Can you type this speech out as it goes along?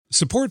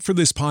Support for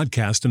this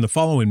podcast and the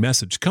following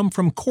message come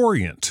from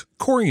Corient.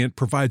 Corient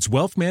provides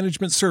wealth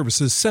management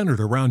services centered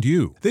around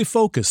you. They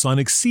focus on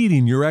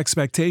exceeding your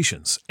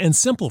expectations and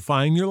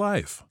simplifying your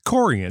life.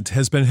 Corient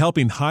has been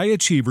helping high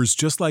achievers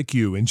just like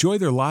you enjoy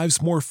their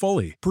lives more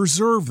fully,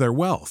 preserve their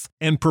wealth,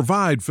 and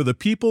provide for the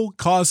people,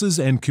 causes,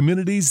 and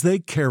communities they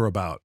care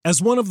about. As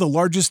one of the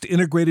largest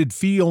integrated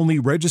fee-only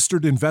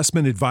registered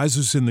investment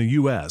advisors in the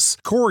U.S.,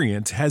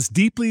 Corient has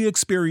deeply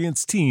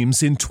experienced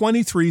teams in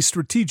 23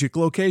 strategic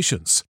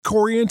locations.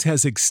 Corient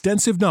has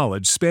extensive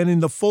knowledge spanning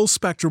the full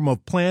spectrum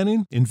of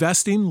planning,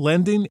 investing,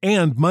 lending,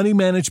 and money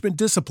management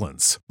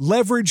disciplines.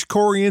 Leverage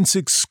Corient's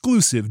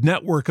exclusive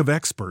network of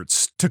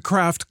experts to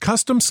craft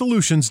custom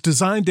solutions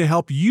designed to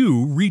help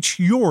you reach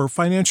your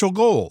financial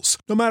goals,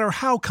 no matter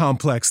how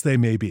complex they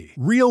may be.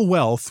 Real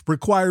wealth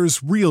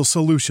requires real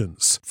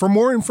solutions. For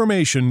more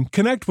information,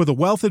 connect with a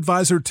wealth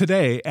advisor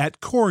today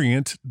at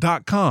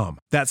Corient.com.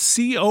 That's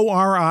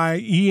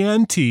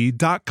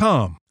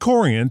Corient.com.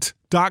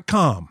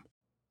 Corient.com.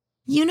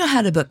 You know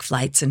how to book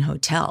flights and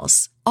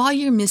hotels. All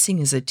you're missing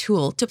is a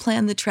tool to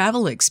plan the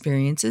travel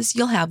experiences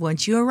you'll have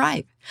once you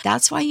arrive.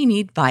 That's why you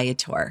need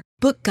Viator.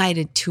 Book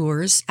guided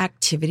tours,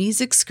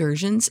 activities,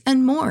 excursions,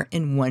 and more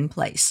in one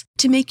place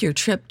to make your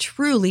trip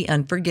truly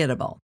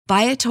unforgettable.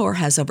 Viator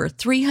has over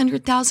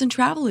 300,000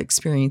 travel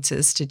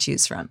experiences to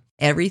choose from.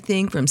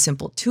 Everything from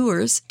simple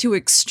tours to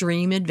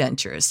extreme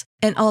adventures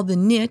and all the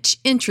niche,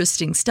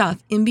 interesting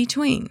stuff in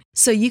between.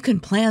 So you can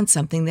plan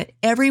something that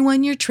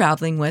everyone you're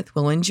traveling with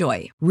will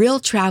enjoy. Real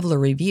traveler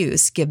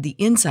reviews give the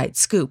inside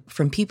scoop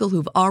from people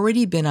who've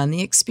already been on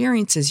the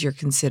experiences you're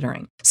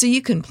considering. So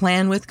you can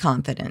plan with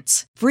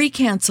confidence. Free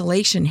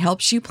cancellation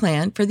helps you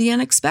plan for the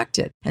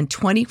unexpected. And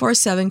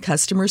 24/7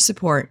 customer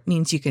support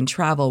means you can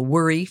travel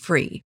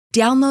worry-free.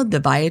 Download the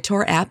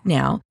Viator app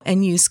now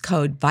and use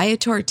code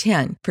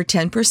Viator10 for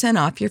 10%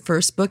 off your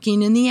first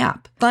booking in the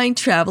app. Find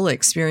travel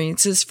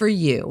experiences for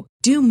you.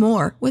 Do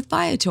more with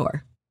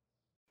Viator.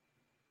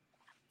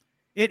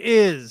 It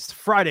is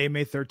Friday,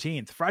 May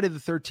 13th, Friday the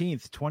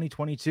 13th,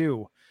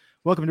 2022.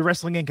 Welcome to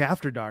Wrestling Inc.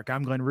 After Dark.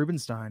 I'm Glenn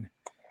Rubenstein,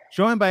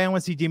 joined by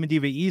NYC Demon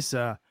Diva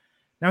Issa.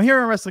 Now here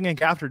on Wrestling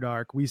Inc. After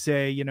Dark, we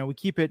say, we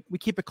keep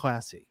it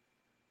classy.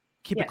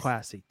 Keep it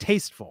classy,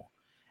 tasteful.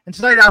 And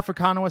tonight, Alfred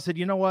Konuwa said,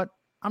 you know what?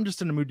 I'm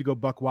just in the mood to go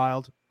buck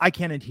wild. I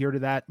can't adhere to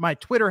that. My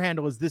Twitter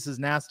handle is This Is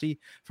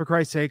Nasty. For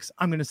Christ's sakes,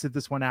 I'm going to sit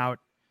this one out,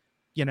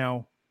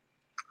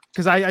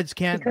 because I just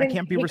can't. I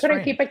can't be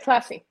restrained. He couldn't keep it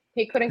classy.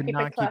 He couldn't keep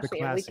it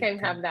classy, and we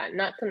can't have that.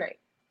 Not tonight.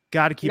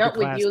 Got to keep it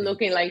classy. Not with you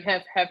looking like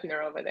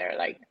Hefner over there.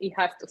 Like, he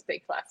has to stay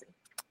classy.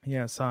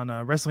 Yes, on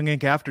Wrestling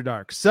Inc. After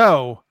Dark.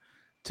 So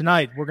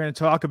tonight we're going to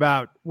talk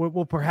about what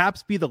will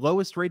perhaps be the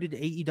lowest rated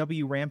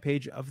AEW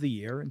Rampage of the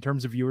year in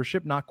terms of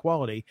viewership, not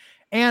quality,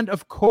 and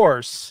of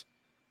course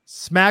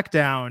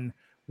SmackDown,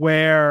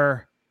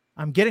 where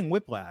I'm getting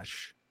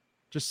whiplash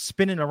just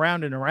spinning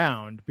around and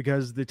around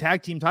because the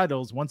tag team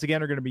titles once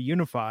again are going to be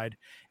unified.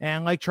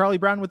 And like Charlie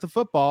Brown with the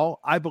football,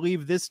 I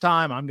believe this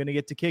time I'm going to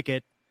get to kick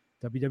it.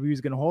 WWE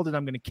is going to hold it.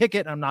 I'm going to kick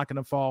it. I'm not going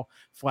to fall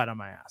flat on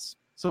my ass.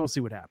 So we'll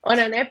see what happens. On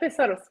an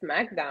episode of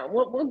SmackDown,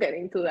 we'll get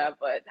into that,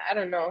 but I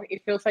don't know.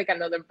 It feels like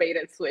another bait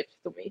and switch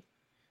to me.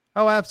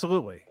 Oh,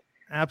 absolutely.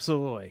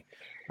 Absolutely.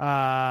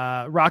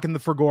 Rocking the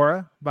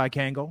Fergora by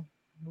Kangle.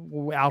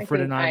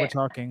 Alfred and I were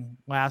talking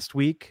last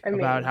week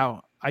about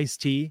how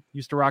Ice-T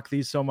used to rock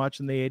these so much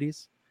in the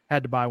 80s.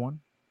 Had to buy one.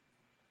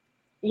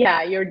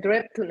 Yeah, your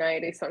drip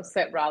tonight is on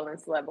Seth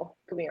Rollins level,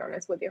 to be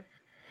honest with you.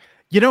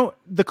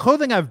 The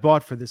clothing I've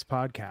bought for this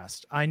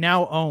podcast, I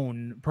now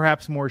own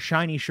perhaps more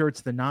shiny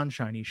shirts than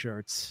non-shiny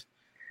shirts.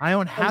 I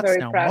own hats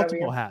now,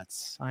 multiple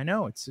hats. I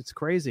know, it's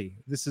crazy.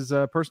 This is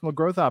a personal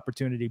growth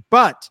opportunity.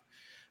 But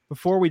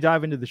before we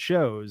dive into the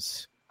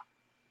shows,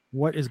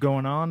 what is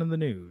going on in the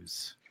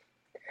news?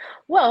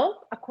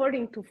 Well,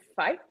 according to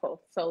Fightful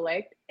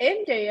Select,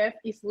 MJF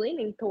is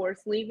leaning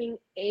towards leaving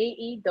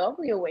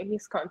AEW when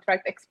his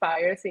contract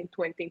expires in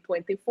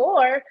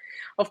 2024.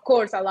 Of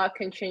course, a lot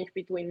can change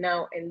between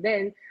now and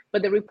then,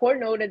 but the report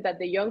noted that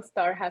the young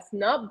star has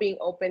not been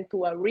open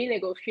to a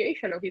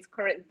renegotiation of his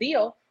current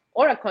deal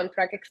or a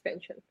contract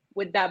extension.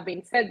 With that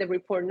being said, the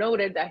report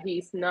noted that he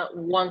is not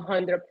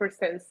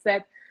 100%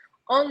 set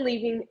on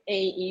leaving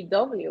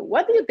AEW.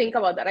 What do you think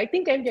about that? I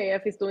think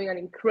MJF is doing an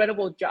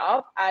incredible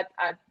job at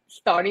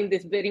starting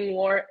this bidding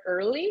war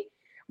early,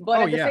 but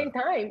at the same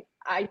time,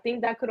 I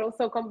think that could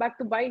also come back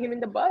to bite him in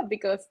the butt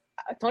because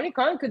Tony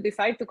Khan could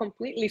decide to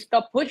completely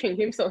stop pushing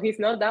him, so he's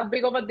not that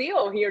big of a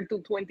deal here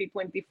to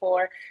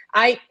 2024.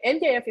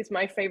 MJF is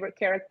my favorite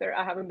character.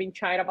 I haven't been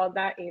shy about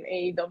that in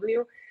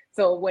AEW.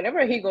 So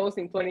whenever he goes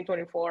in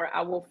 2024,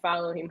 I will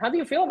follow him. How do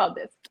you feel about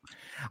this?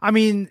 I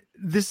mean,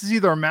 this is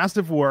either a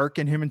massive work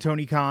and him and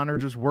Tony Khan are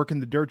just working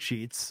the dirt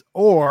sheets,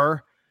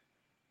 or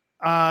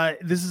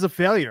this is a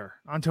failure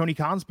on Tony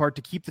Khan's part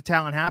to keep the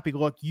talent happy.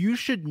 Look, you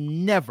should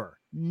never,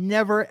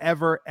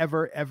 ever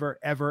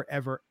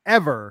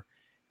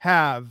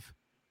have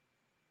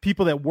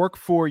people that work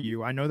for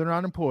you. I know they're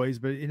not employees,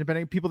 but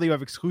independent people that you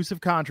have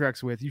exclusive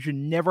contracts with, you should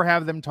never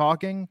have them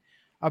talking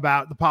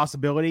about the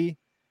possibility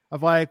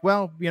of like,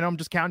 well, I'm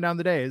just counting down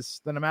the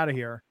days, then I'm out of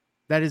here.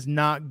 That is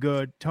not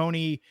good.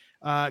 Tony,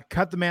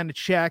 cut the man a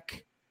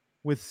check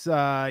with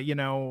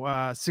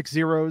 6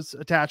 zeros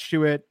attached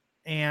to it,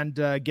 and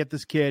get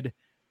this kid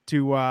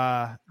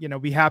to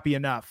be happy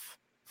enough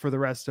for the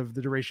rest of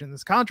the duration of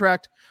this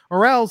contract,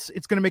 or else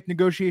it's going to make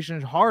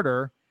negotiations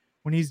harder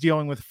when he's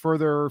dealing with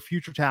further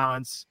future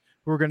talents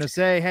who are going to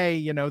say, hey,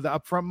 the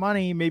upfront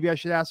money, maybe I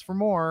should ask for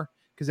more,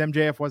 because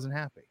MJF wasn't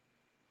happy.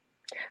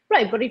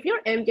 Right, but if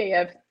you're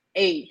MJF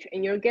age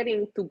and you're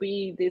getting to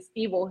be this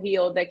evil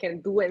heel that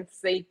can do and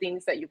say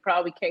things that you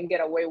probably can't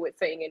get away with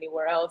saying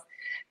anywhere else,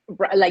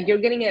 like you're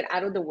getting it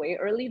out of the way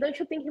early, don't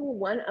you think he will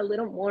want a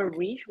little more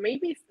reach?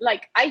 Maybe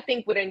I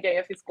think with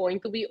MJF it's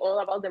going to be all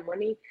about the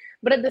money,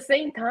 but at the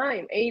same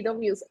time,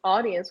 AEW's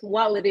audience,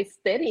 while it is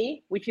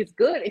steady, which is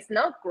good, it's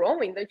not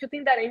growing. Don't you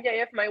think that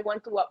MJF might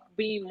want to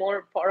be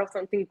more part of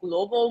something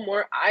global,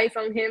 more eyes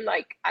on him?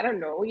 Like, I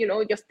don't know,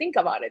 just think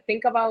about it.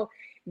 Think about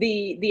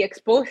the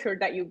exposure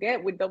that you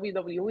get with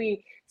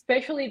WWE,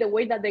 especially the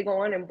way that they go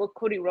on and book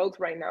Cody Rhodes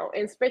right now,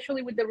 and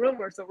especially with the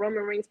rumors of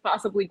Roman Reigns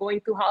possibly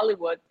going to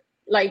Hollywood.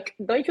 Like,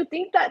 don't you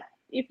think that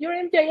if you're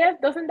MJF,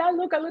 doesn't that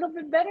look a little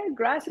bit better?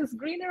 Grass is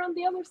greener on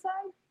the other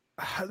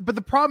side. But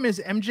the problem is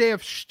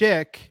MJF's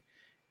shtick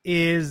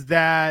is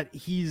that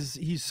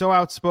he's so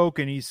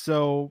outspoken, he's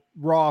so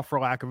raw, for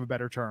lack of a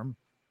better term,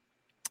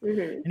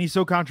 and he's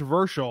so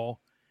controversial.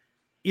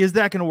 Is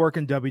that going to work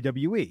in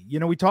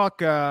WWE? We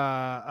talk,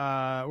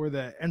 we're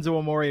the Enzo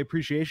Amore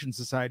Appreciation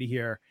Society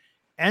here.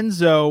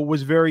 Enzo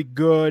was very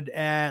good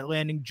at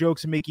landing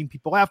jokes and making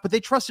people laugh, but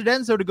they trusted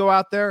Enzo to go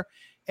out there,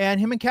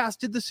 and him and Cass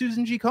did the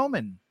Susan G.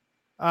 Komen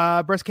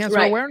Breast Cancer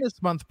Awareness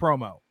Month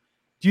promo.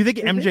 Do you think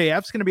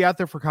MJF's going to be out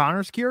there for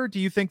Connor's cure? Do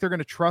you think they're going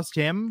to trust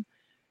him,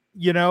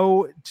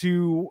 it's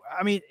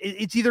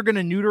either going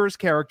to neuter his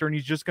character and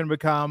he's just going to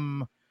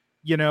become,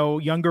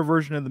 younger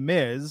version of The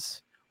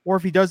Miz, or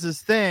if he does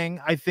his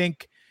thing, I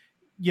think,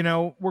 we're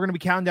going to be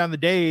counting down the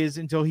days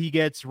until he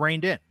gets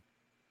reined in,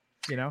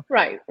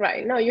 Right.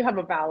 No, you have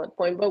a valid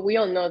point, but we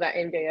all know that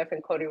MJF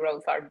and Cody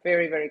Rhodes are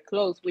very, very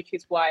close, which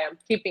is why I'm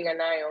keeping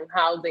an eye on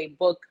how they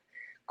book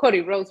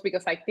Cody Rhodes,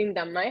 because I think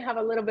that might have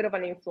a little bit of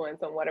an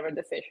influence on whatever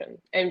decision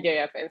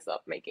MJF ends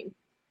up making.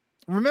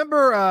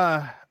 Remember,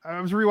 I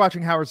was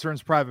rewatching Howard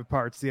Stern's Private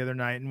Parts the other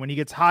night, and when he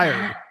gets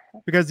hired,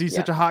 because he's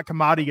such a hot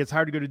commodity, gets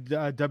hired to go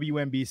to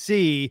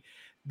WNBC,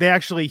 they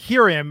actually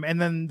hear him, and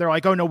then they're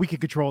like, oh, no, we can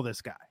control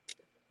this guy.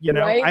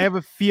 Right? I have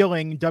a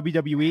feeling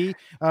WWE,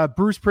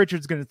 Bruce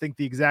Pritchard's going to think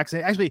the exact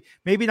same. Actually,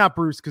 maybe not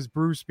Bruce, because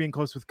Bruce, being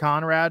close with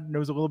Conrad,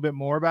 knows a little bit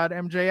more about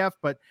MJF,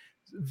 but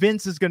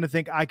Vince is going to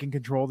think, I can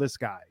control this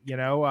guy.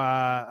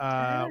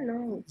 I don't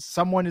know.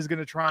 Someone is going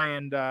to try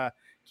and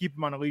keep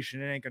him on a leash,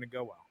 and it ain't going to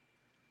go well.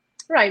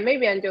 Right.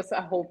 Maybe I'm just a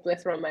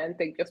hopeless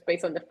romantic, just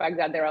based on the fact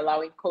that they're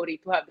allowing Cody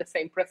to have the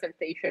same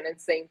presentation and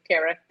same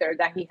character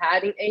that he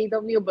had in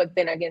AEW. But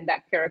then again,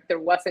 that character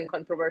wasn't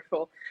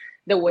controversial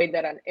the way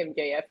that an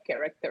MJF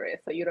character is.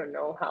 So you don't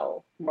know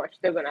how much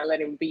they're going to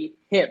let him be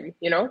him,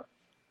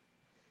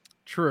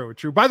 True.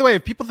 By the way,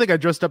 if people think I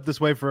dressed up this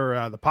way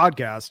for the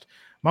podcast,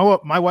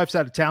 my wife's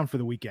out of town for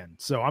the weekend.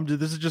 So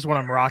this is just what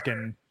I'm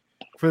rocking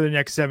for the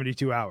next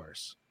 72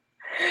 hours.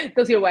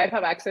 Does your wife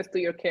have access to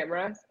your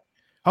cameras?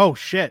 Oh,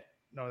 shit.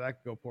 No,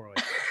 that could go poorly.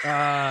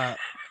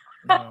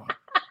 No.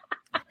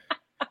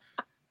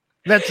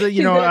 That's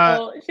she's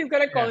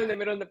gonna call in the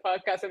middle of the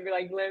podcast and be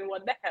like, Glenn,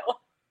 what the hell?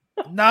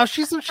 No,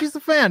 she's a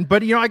fan,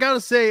 but I gotta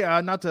say,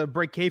 not to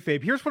break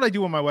kayfabe, here's what I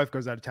do when my wife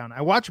goes out of town.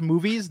 I watch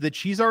movies that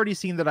she's already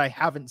seen that I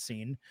haven't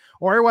seen,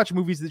 or I watch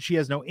movies that she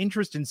has no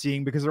interest in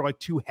seeing because they're like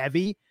too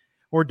heavy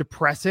or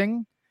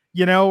depressing,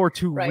 or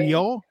too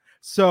real.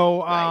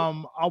 So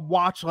I'll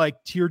watch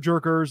like tear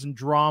jerkers and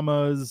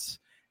dramas.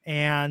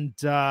 And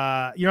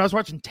I was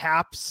watching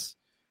Taps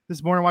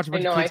this morning, watching a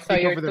bunch of kids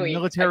take over the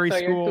military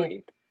school.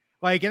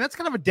 Like, and that's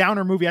kind of a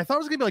downer movie. I thought it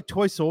was gonna be like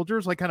Toy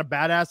Soldiers, like kind of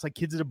badass, like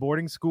kids at a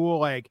boarding school,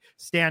 like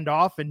stand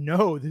off. And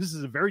no, this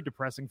is a very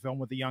depressing film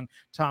with the young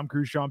Tom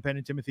Cruise, Sean Penn,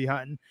 and Timothy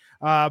Hutton.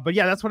 But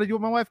yeah, that's what I do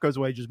when my wife goes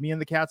away. Just me and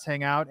the cats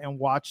hang out and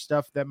watch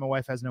stuff that my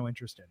wife has no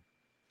interest in.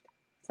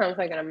 Sounds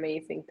like an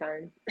amazing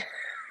time.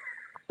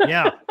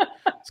 Yeah,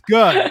 it's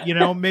good.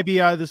 Maybe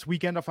this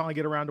weekend I'll finally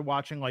get around to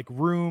watching like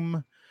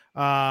Room.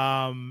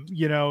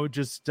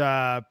 Just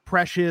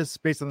Precious,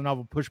 based on the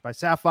novel Pushed by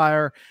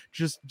Sapphire.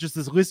 Just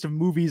this list of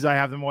movies I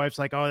have. And my wife's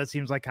like, oh, that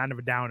seems like kind of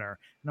a downer.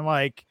 And I'm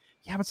like,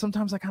 yeah, but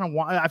sometimes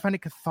I find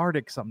it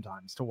cathartic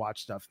sometimes to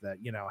watch stuff that,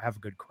 have a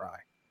good cry.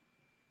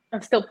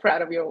 I'm still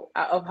proud of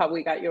of how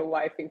we got your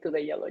wife into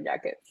the Yellow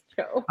Jackets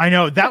show. I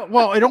know that.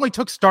 Well, it only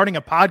took starting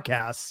a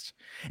podcast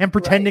and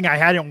pretending I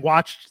hadn't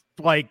watched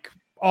like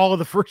all of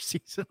the first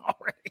season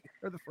already,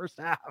 or the first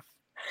half.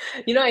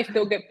 I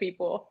still get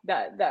people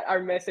that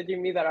are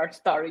messaging me that are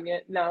starting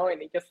it now,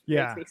 and it just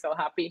makes me so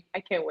happy. I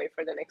can't wait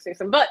for the next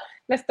season. But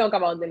let's talk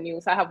about the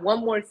news. I have one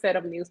more set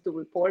of news to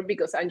report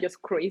because I'm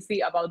just crazy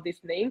about this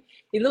name.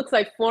 It looks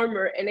like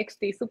former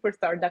NXT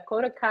superstar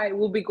Dakota Kai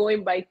will be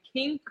going by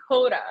King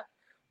Coda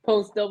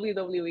post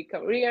WWE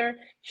career.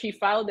 She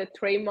filed a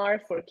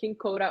trademark for King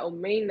Coda on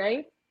May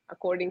 9th.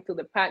 According to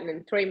the Patent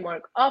and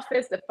Trademark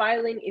Office, the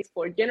filing is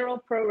for general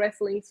pro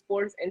wrestling,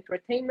 sports,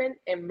 entertainment,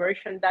 and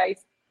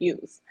merchandise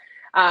use.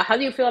 How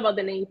do you feel about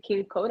the name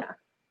King Kota?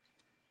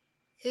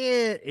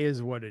 It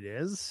is what it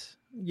is.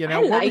 You I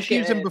know, what was like she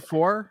using it.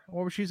 before?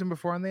 What was she using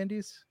before on the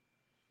Indies?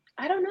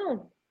 I don't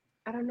know.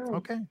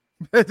 Okay.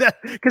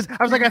 Because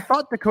I was like, I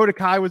thought Dakota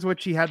Kai was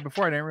what she had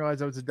before. I didn't realize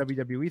that was a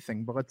WWE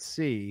thing. But let's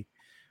see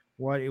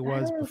what it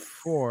was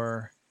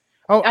before.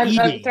 Oh, I'm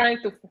Evie.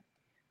 trying to.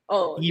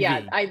 Oh, Evie.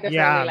 yeah, I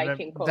definitely like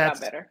King Kota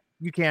better.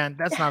 You can't.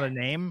 That's not a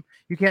name.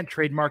 You can't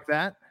trademark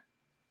that.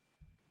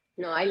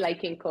 No, I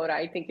like King Kota.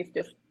 I think it's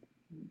just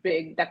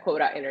big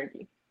Dakota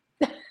energy.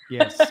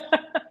 Yes.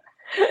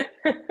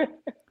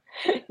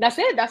 That's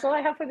it. That's all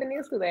I have for the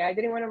news today. I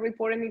didn't want to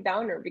report any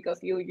downer because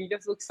you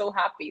just look so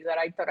happy that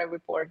I thought I'd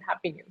report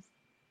happy news.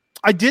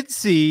 I did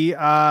see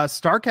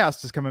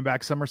StarCast is coming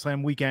back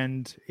SummerSlam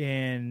weekend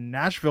in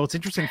Nashville. It's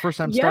interesting. First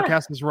time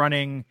StarCast is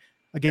running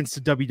against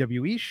a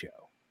WWE show.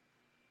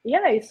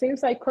 Yeah, it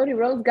seems like Cody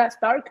Rhodes got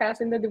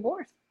StarCast in the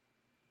divorce.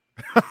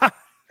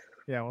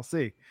 Yeah, we'll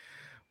see.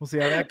 We'll see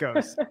how that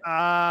goes.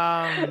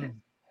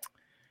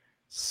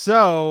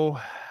 So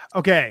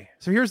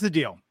here's the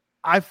deal.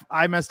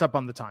 I messed up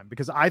on the time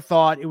because I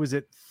thought it was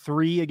at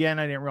 3 again.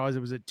 I didn't realize it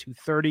was at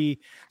 2:30.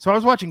 So I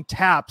was watching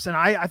Taps and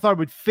I thought it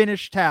would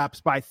finish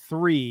Taps by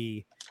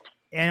 3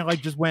 and it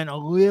like just went a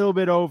little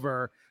bit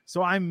over.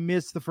 So I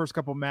missed the first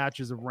couple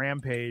matches of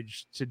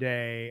Rampage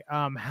today.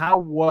 How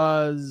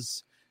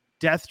was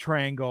Death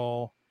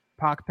Triangle,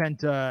 Pac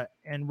Penta,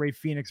 and Ray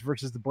Phoenix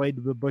versus the Blade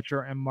of the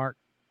Butcher and Mark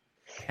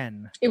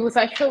Penn? It was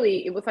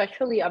actually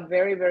a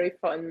very, very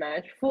fun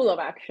match, full of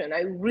action. I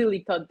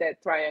really thought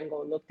that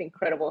triangle looked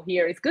incredible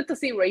here. It's good to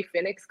see Ray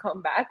Phoenix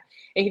come back,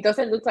 and he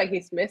doesn't look like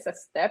he's missed a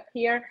step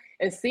here.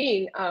 And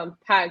seeing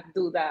Pac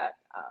do that,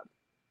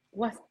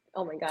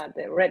 oh my God,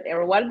 the red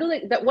arrow. What do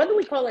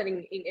we call it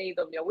in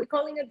AEW? Are we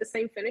calling it the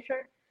same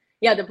finisher?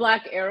 Yeah, the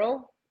black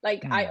arrow.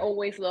 Like I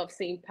always love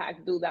seeing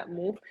Pac do that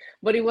move,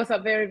 but it was a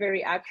very,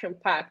 very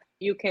action-packed.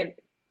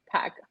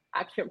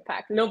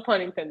 Action-packed, no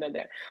pun intended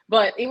there.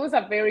 But it was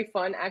a very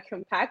fun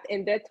action-packed,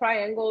 and that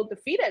triangle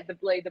defeated the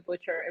Blade, the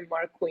Butcher, and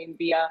Mark Quinn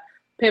via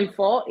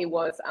pinfall. It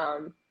was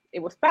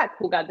Pac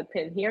who got the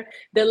pin here.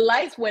 The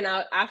lights went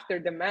out after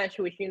the match,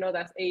 which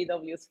that's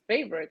AEW's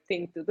favorite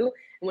thing to do.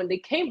 And when they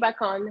came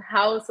back on,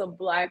 House of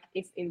Black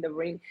is in the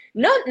ring.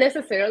 Not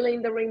necessarily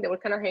in the ring. They were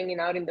kind of hanging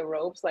out in the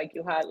ropes, like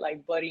you had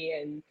like Buddy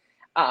and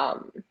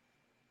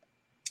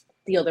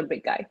the other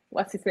big guy.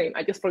 What's his name?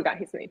 I just forgot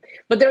his name.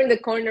 But they're in the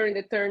corner in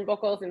the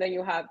turnbuckles, and then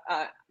you have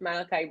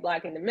Malachi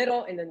Black in the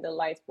middle, and then the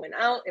lights went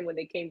out, and when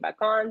they came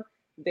back on,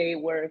 they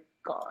were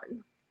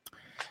gone.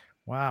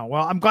 Wow.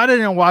 Well, I'm glad I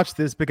didn't watch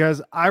this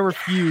because I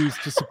refuse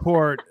to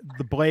support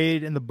the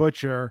Blade and the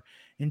Butcher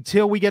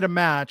until we get a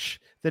match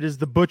that is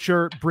the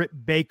Butcher,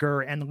 Britt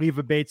Baker, and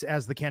Leva Bates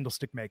as the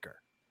Candlestick Maker.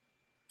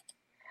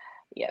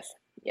 Yes,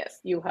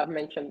 you have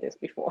mentioned this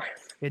before.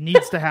 It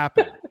needs to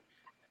happen.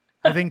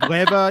 I think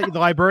Leva, the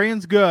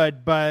Librarian's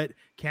good, but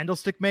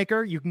Candlestick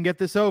Maker, you can get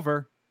this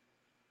over.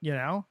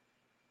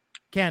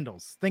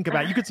 Candles. Think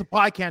about it. You could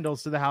supply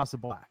candles to the House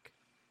of Black.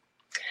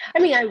 I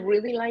mean, I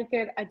really like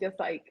it. I just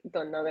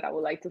don't know that I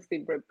would like to see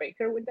Britt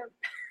Baker with them.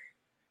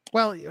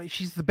 Well,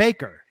 she's the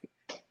baker.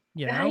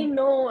 I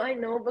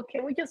know, but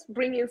can we just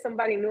bring in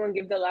somebody new and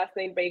give the last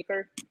name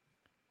Baker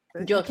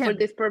just for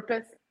this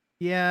purpose?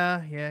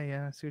 Yeah.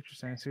 I see what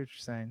you're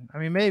saying. I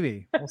mean,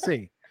 maybe. We'll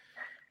see.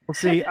 We'll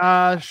see.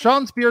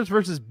 Shawn Spears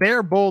versus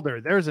Bear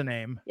Boulder. There's a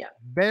name. Yeah.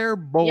 Bear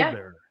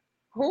Boulder.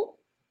 Yeah. Who?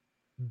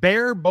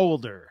 Bear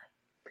Boulder.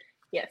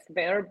 Yes,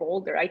 Bear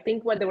Boulder. I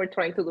think what they were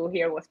trying to do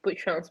here was put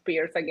Shawn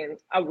Spears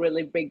against a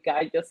really big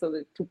guy just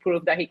to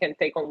prove that he can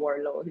take on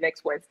Wardlow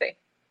next Wednesday.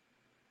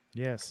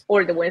 Yes.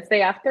 Or the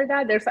Wednesday after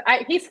that.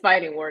 He's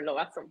fighting Wardlow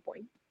at some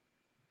point.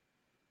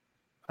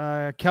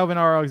 Kelvin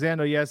R.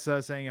 Alexander, yes,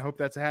 saying, I hope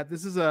that's a hat.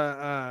 This is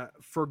a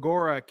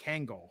Fergora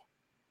Kangol.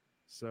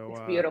 So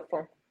it's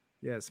beautiful.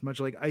 Yes, much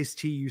like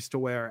Ice-T used to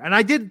wear. And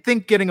I did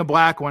think getting a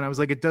black one, I was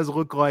like, it does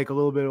look like a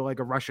little bit like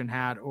a Russian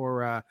hat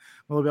or a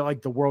little bit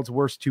like the world's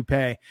worst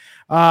toupee.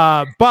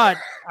 But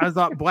I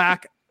thought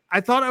black.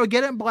 I thought I would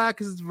get it in black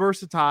because it's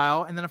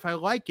versatile. And then if I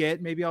like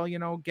it, maybe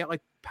I'll, get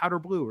like powder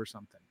blue or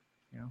something.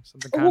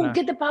 Something kind of.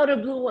 Get the powder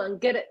blue one.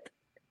 Get it.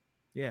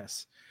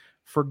 Yes.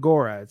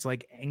 Fergora. It's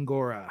like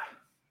Angora.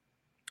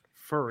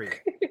 Furry.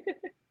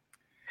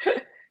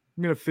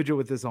 I'm going to fidget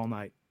with this all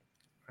night.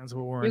 That's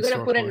what we're You're going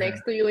to put it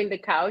next to you in the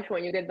couch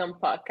when you get done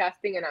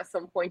podcasting, and at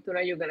some point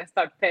tonight, you're going to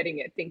start petting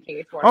it, thinking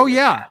it's one of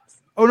your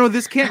cats. Oh, no,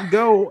 this can't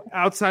go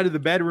outside of the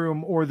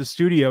bedroom or the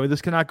studio. This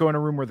cannot go in a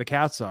room where the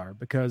cats are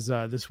because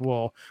this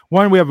will...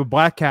 One, we have a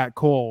black cat,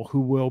 Cole,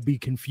 who will be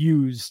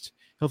confused.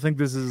 He'll think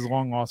this is his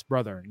long-lost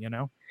brother,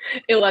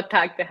 He'll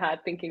attack the hat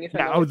thinking it's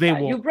another they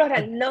cat. will. You brought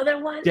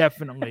another one?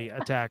 Definitely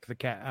attack the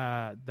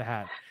cat, the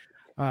hat.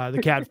 The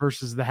cat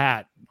versus the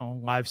hat.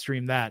 I'll live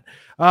stream that.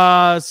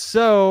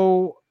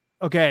 So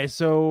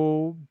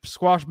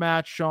squash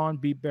match. Shawn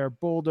beat Bear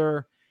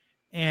Boulder,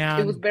 and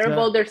it was Bear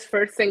Boulder's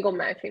first single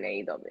match in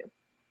AEW.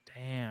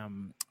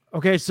 Damn.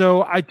 Okay,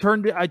 so I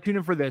tuned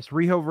in for this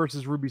Riho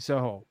versus Ruby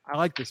Soho. I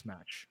like this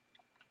match.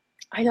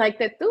 I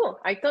liked it too.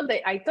 I thought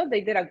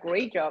they did a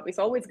great job. It's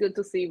always good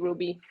to see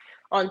Ruby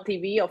on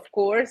TV, of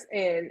course,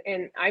 and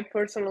I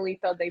personally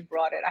thought they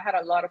brought it. I had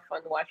a lot of fun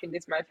watching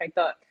this match. I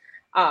thought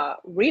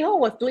Riho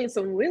was doing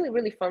some really,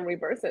 really fun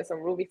reverses on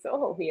Ruby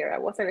Soho here. I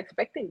wasn't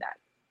expecting that.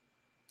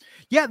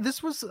 Yeah,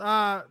 this was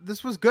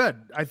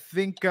good. I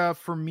think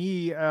for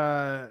me,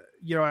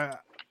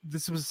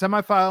 this was a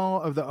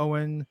semifinal of the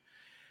Owen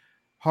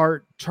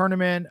Hart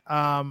tournament.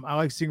 I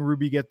like seeing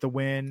Ruby get the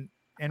win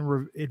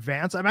and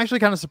advance. I'm actually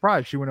kind of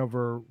surprised she went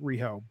over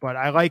Riho, but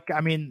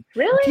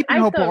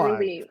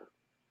really,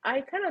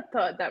 I kind of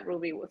thought that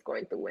Ruby was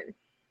going to win.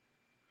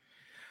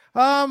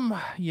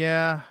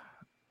 Yeah,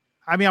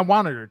 I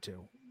wanted her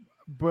to,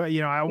 but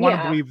I want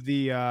to believe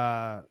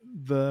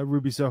the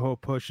Ruby Soho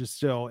push is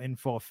still in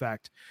full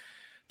effect.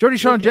 Jody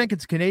Sean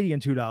Jenkins,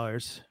 Canadian,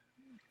 $2.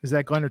 Is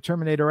that Glenn or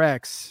Terminator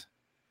X?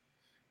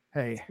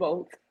 Hey,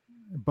 both.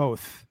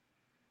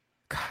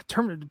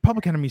 God,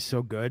 Public Enemy is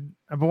so good.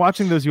 I've been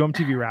watching those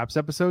UMTV Raps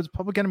episodes.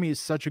 Public Enemy is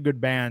such a good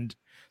band,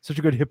 such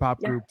a good hip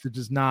hop group that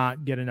does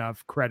not get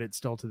enough credit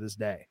still to this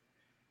day.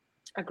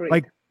 Agreed.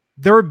 Like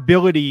their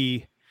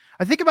ability,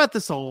 I think about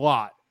this a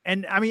lot.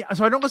 And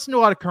so I don't listen to a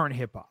lot of current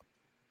hip hop.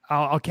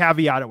 I'll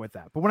caveat it with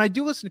that. But when I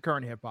do listen to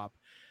current hip hop,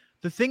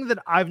 the thing that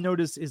I've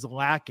noticed is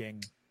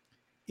lacking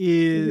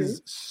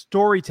is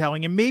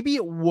storytelling. And maybe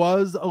it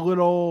was a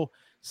little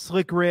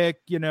Slick Rick,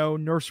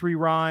 nursery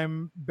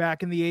rhyme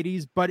back in the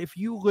 80s. But if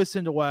you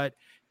listen to what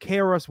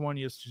KRS-One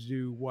used to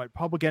do, what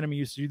Public Enemy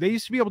used to do, they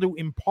used to be able to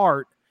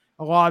impart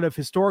a lot of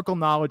historical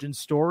knowledge and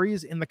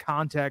stories in the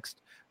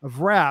context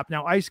of rap.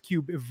 Now, Ice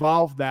Cube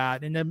evolved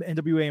that, and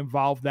NWA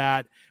evolved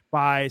that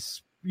by,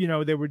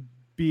 there would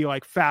be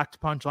like fact,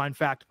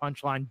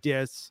 punchline,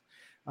 diss,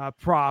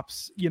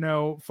 props,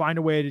 find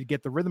a way to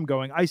get the rhythm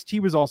going. Ice-T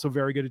was also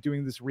very good at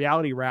doing this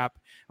reality rap.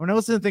 When I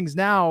listen to things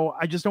now,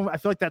 I feel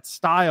like that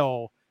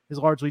style has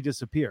largely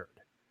disappeared.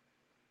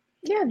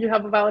 Yeah, you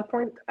have a valid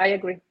point. I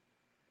agree.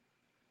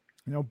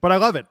 But I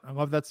love it. I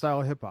love that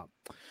style of hip hop.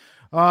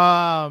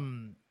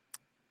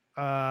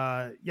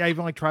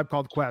 Even like Tribe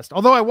Called Quest.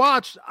 Although I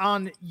watched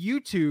on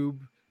YouTube,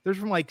 there's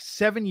from like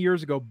 7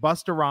 years ago,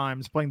 Busta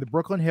Rhymes playing the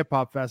Brooklyn Hip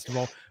Hop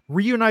Festival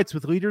reunites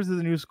with Leaders of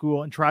the New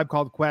School and Tribe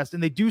Called Quest,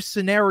 and they do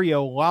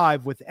Scenario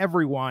live with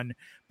everyone,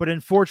 but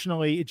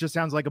unfortunately, it just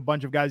sounds like a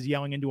bunch of guys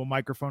yelling into a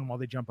microphone while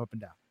they jump up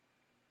and down.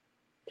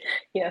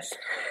 Yes.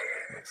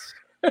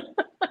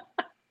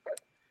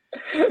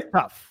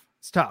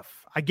 It's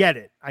tough. I get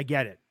it.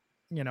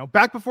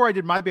 Back before I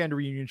did my band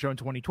reunion show in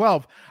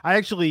 2012, I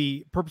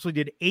actually purposely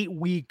did 8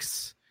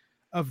 weeks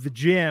of the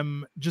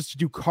gym just to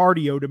do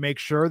cardio to make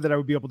sure that I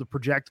would be able to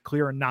project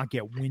clear and not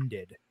get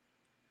winded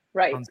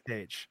on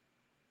stage.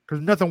 Because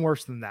nothing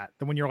worse than that,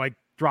 than when you're like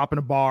dropping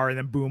a bar and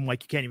then boom,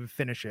 like you can't even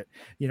finish it.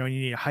 You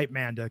need a hype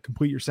man to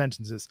complete your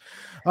sentences.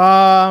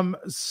 So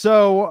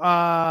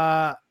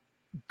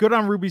good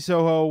on Ruby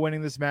Soho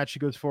winning this match. She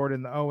goes forward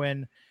in the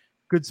Owen.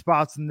 Good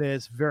spots in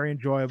this, very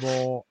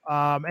enjoyable.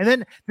 And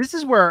then this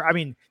is where,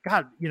 thank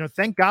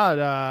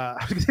God,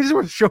 this is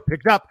where the show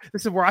picked up.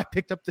 This is where I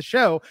picked up the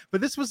show, but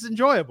this was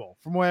enjoyable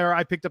from where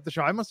I picked up the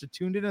show. I must have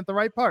tuned in at the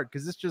right part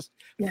because this just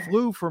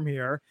flew from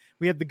here.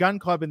 We had the Gun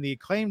Club and the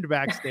Acclaimed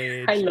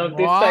backstage. I love this segment.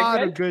 A lot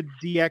segment. of good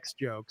DX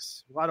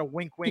jokes, a lot of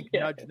wink,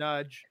 nudge,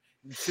 nudge,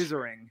 and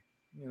scissoring,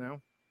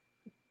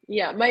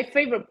 Yeah, my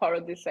favorite part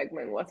of this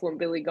segment was when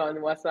Billy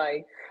Gunn was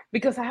like,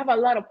 because I have a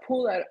lot of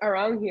pull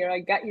around here. I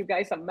got you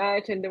guys a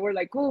match, and they were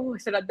like, "Oh,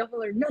 is it a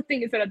Double or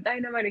Nothing? Is it a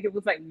Dynamite?" And he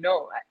was like,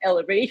 "No,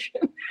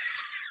 Elevation."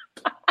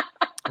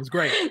 It was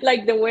great.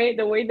 Like the way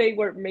they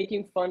were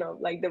making fun of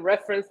like the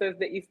references,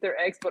 the Easter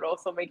eggs, but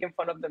also making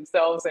fun of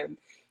themselves and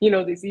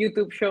these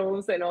YouTube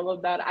shows and all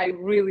of that. I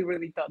really,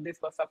 really thought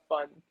this was a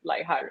fun,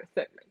 lighthearted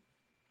segment.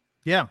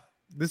 Yeah,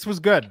 this was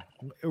good.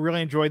 I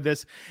really enjoyed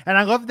this, and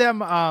I love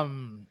them. I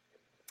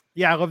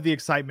love the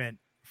excitement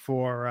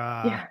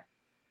for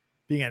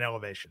being on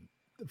Elevation,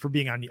 for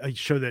being on a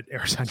show that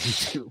airs on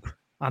YouTube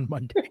on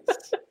Mondays.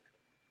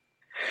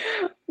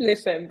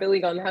 Listen, Billy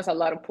Gunn has a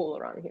lot of pull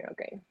around here,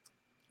 okay?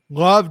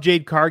 Love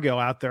Jade Cargill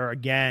out there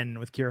again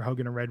with Kiera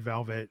Hogan and Red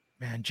Velvet.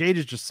 Man, Jade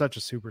is just such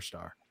a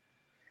superstar.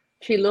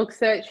 She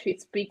looks it, she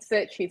speaks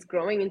it, she's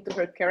growing into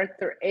her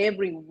character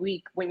every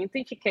week. When you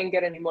think she can't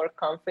get any more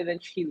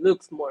confident, she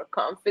looks more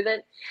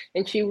confident.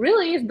 And she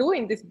really is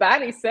doing this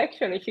baddie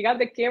section. And she got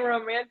the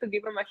cameraman to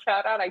give him a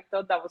shout out. I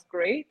thought that was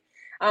great.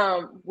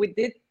 We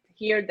did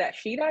hear that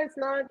Shida is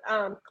not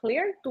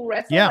clear to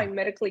wrestle, like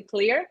medically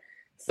clear.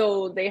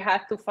 So they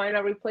had to find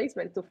a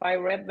replacement to fight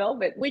Red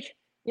Velvet, which,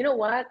 you know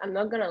what? I'm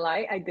not going to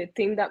lie. I did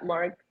think that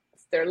Mark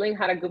Sterling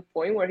had a good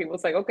point where he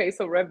was like, okay,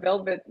 so Red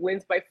Velvet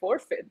wins by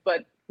forfeit,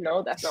 but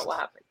no, that's not what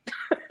happened.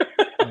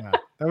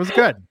 That was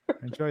good. I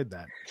enjoyed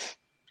that.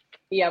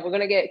 Yeah, we're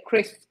gonna get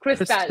Chris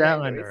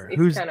Statlander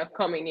who's kind of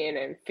coming in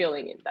and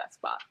filling in that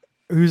spot.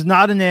 Who's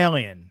not an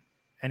alien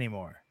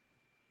anymore.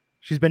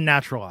 She's been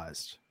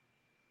naturalized.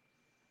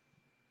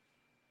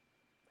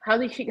 How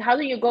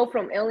do you go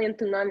from alien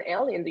to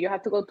non-alien? Do you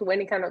have to go to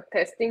any kind of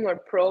testing or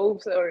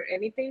probes or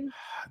anything?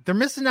 They're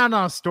missing out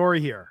on a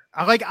story here.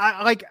 I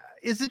like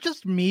is it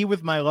just me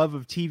with my love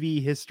of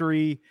TV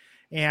history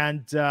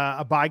and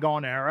a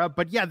bygone era?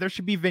 But yeah, there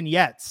should be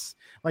vignettes.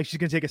 Like she's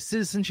gonna take a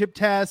citizenship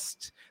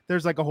test.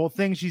 There's like a whole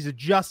thing she's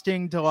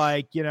adjusting to,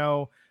 like,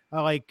 just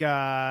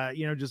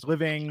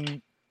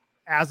living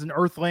as an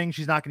Earthling.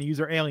 She's not going to use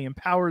her alien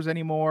powers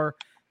anymore.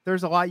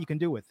 There's a lot you can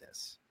do with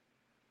this.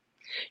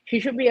 She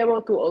should be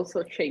able to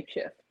also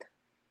shapeshift.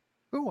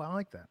 Oh, I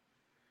like that.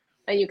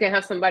 And you can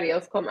have somebody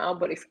else come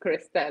out, but it's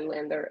Chris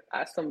Statlander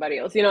as somebody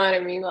else. You know what I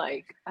mean?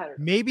 Like, I don't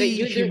know. Maybe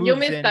you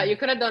missed that. You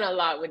could have done a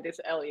lot with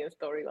this alien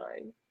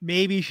storyline.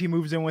 Maybe she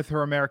moves in with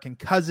her American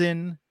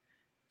cousin.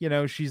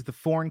 She's the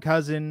foreign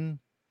cousin.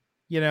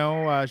 She's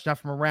not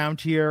from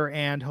around here,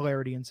 and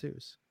hilarity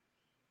ensues.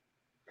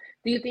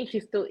 Do you think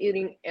she's still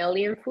eating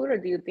alien food, or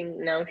do you think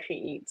now she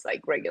eats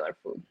like regular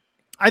food?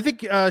 I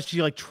think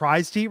she like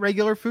tries to eat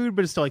regular food,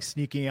 but it's still like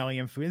sneaking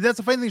alien food. And that's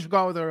the funny thing. She'll go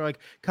out with her like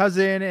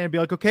cousin and be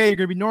like, okay, you're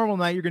going to be normal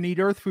tonight. You're going to eat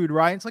Earth food,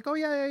 right? And it's like, oh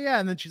yeah.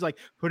 And then she's like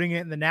putting it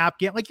in the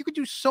napkin. Like, you could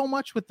do so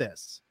much with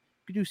this.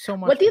 You could do so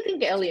much. What do you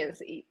think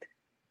aliens eat?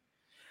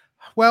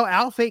 Well,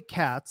 Alf ate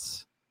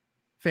cats,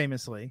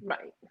 famously.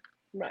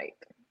 Right.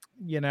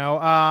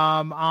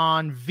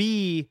 On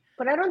V.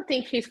 But I don't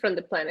think she's from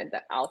the planet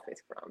that Alf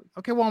is from.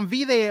 Okay, well, on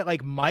V, they ate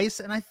like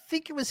mice. And I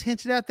think it was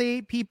hinted at they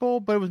ate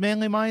people, but it was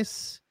mainly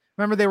mice.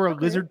 Remember, they were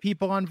lizard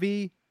people on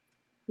V?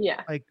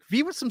 Yeah. Like,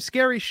 V was some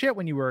scary shit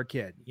when you were a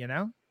kid,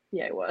 Yeah,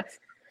 it was.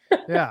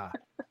 Yeah.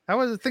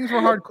 Things were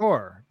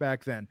hardcore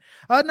back then.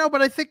 No,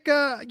 but I think,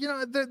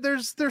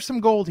 there's some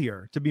gold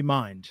here to be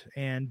mined.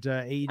 And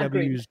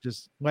AEW is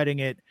just letting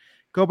it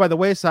go by the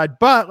wayside.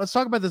 But let's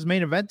talk about this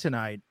main event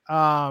tonight.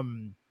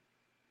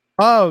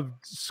 Of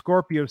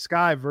Scorpio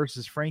Sky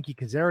versus Frankie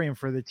Kazarian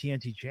for the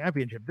TNT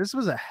Championship. This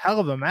was a hell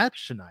of a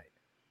match tonight.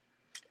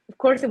 Of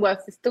course it was.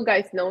 These two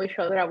guys know each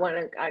other.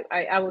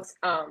 I was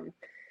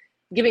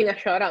giving a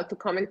shout out to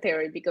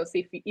commentary, because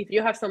if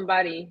you have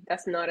somebody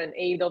that's not an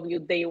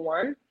AEW day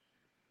one,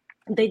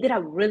 they did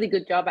a really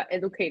good job at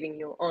educating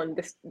you on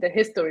the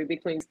history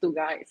between these two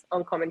guys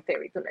on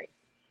commentary tonight.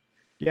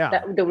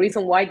 Yeah. The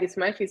reason why this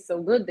match is so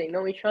good, they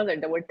know each other.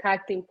 They were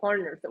tag team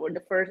partners. They were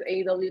the first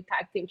AEW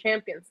tag team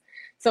champions.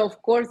 So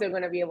of course they're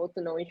going to be able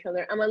to know each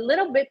other. I'm a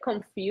little bit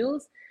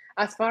confused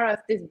as far as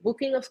this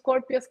booking of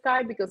Scorpio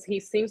Sky, because he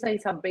seems like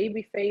he's a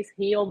babyface,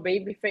 heel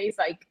babyface.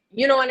 Like,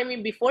 you know what I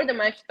mean? Before the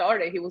match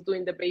started, he was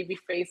doing the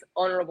babyface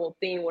honorable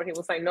thing where he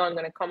was like, no, I'm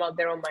going to come out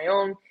there on my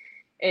own.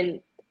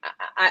 And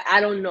I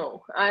don't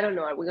know.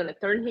 Are we going to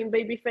turn him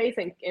babyface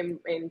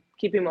and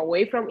keep him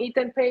away from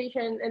Ethan Page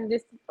and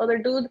this other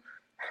dude?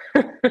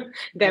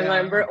 Dan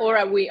Lambert, or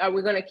are we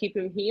going to keep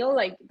him heel?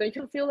 Like, don't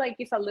you feel like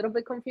it's a little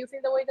bit confusing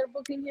the way they're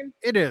booking him?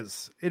 It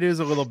is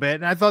a little bit.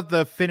 And I thought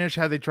the finish,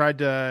 how they tried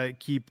to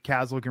keep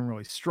Kaz looking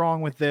really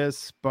strong with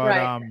this,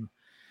 but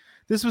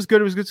this was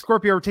good. It was good.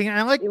 Scorpio routine.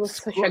 I like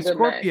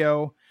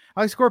Scorpio.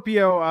 I like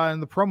Scorpio in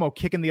the promo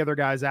kicking the other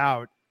guys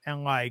out,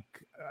 and like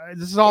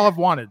this is all I've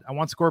wanted. I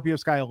want Scorpio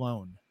Sky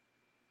alone.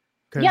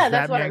 Yeah,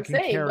 that's what I'm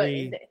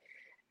saying.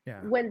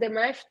 When the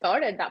match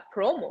started, that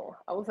promo,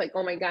 I was like,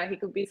 oh my God, he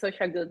could be such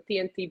a good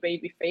TNT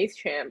babyface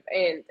champ.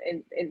 And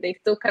they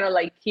still kind of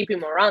like keep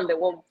him around. They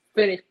won't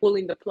finish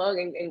pulling the plug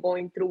and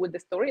going through with the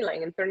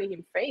storyline and turning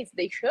him face.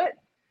 They should.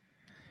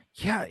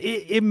 Yeah,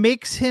 it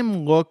makes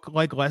him look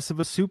like less of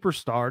a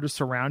superstar to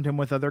surround him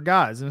with other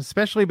guys. And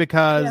especially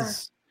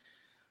because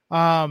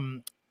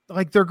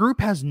like their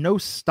group has no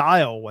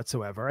style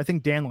whatsoever. I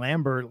think Dan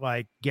Lambert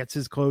like gets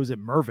his clothes at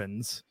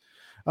Mervin's.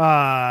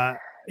 I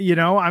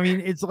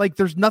mean, it's like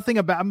there's nothing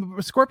about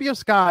Scorpio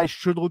Sky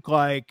should look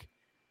like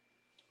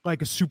a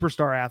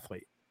superstar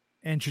athlete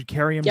and should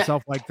carry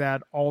himself like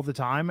that all the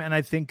time. And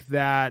I think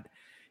that,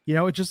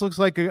 it just looks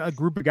like a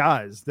group of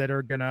guys that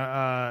are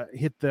gonna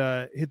hit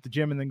the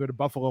gym and then go to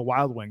Buffalo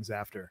Wild Wings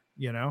after,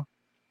 when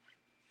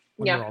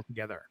they're all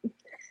together.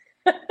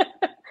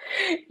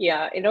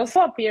 Yeah, it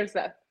also appears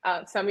that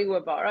Sammy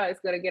Guevara is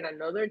gonna get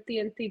another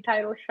TNT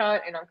title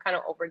shot, and I'm kind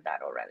of over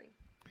that already.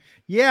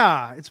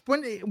 Yeah, it's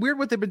weird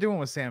what they've been doing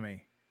with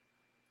Sammy.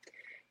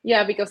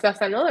 Yeah, because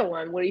that's another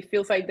one where it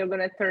feels like they're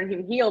gonna turn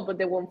him heel, but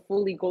they won't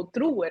fully go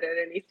through with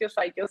it, and it's just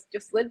like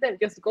just let them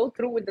just go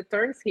through with the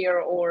turns here,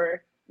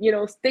 or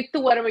stick to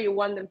whatever you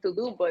want them to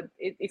do. But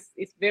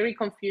it's very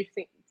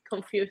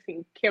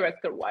confusing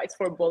character-wise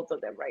for both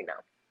of them right now.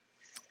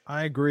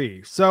 I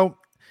agree. So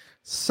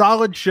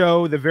solid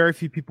show that very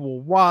few people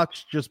will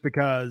watch, just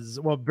because,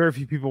 very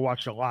few people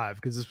watched it live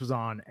because this was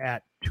on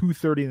at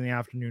 2:30 in the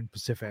afternoon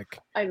Pacific.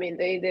 I mean,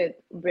 they did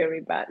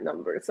very bad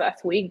numbers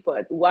last week,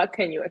 but what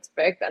can you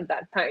expect at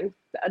that time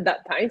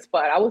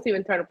spot? I was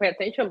even trying to pay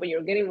attention, but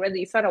you're getting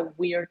ready. It's at a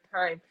weird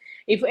time.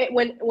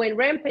 When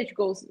Rampage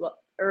goes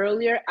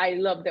earlier, I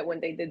loved it when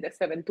they did the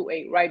 7 to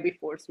 8 right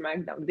before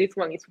SmackDown. This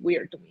one is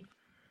weird to me.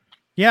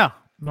 Yeah,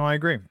 no, I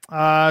agree.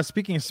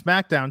 Speaking of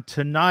SmackDown,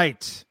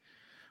 tonight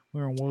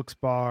we're in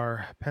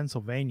Wilkes-Barre,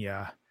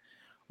 Pennsylvania.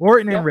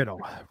 Orton and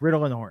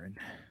Riddle and Orton.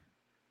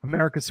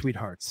 America's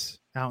Sweethearts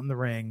out in the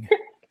ring.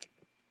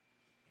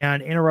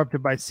 And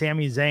interrupted by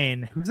Sami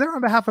Zayn, who's there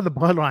on behalf of the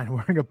Bloodline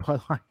wearing a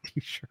Bloodline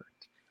t-shirt.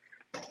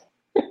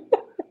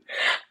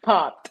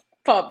 Pop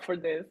for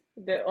this.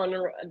 The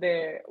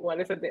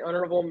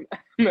honorable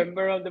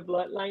member of the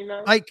Bloodline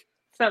now. Like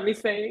Sami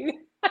Zayn.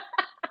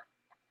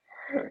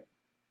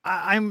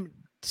 I'm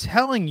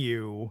telling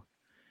you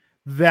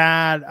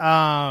that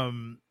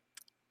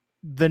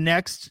the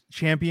next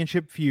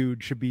championship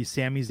feud should be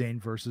Sami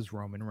Zayn versus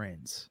Roman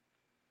Reigns.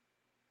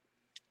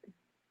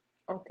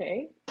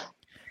 Okay.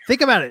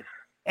 Think about it.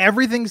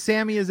 Everything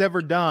Sami has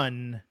ever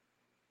done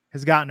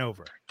has gotten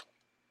over.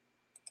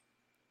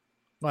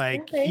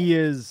 Like he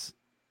is,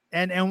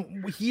 and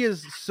he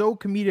is so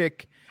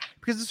comedic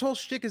because this whole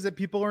shtick is that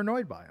people are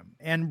annoyed by him.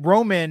 And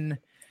Roman,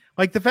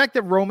 like the fact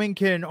that Roman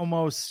can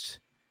almost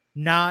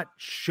not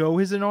show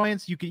his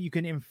annoyance, you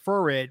can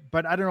infer it,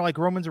 but I don't know, like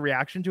Roman's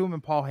reaction to him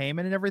and Paul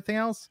Heyman and everything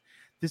else,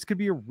 this could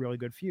be a really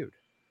good feud.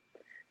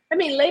 I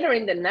mean, later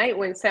in the night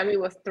when Sami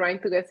was trying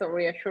to get some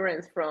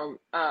reassurance from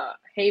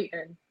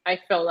Heyman, I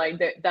felt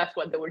like that's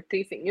what they were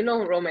teasing. You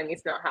know, Roman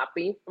is not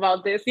happy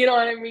about this. You know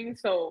what I mean?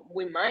 So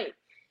we might.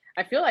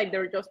 I feel like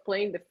they're just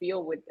playing the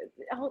field with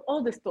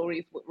all the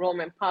stories with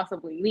Roman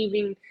possibly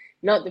leaving,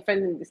 not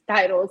defending these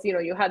titles. You know,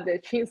 you had the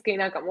Shinsuke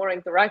Nakamura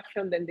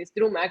interaction, then this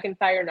Drew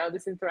McIntyre, now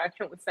this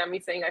interaction with Sami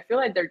Zayn. I feel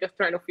like they're just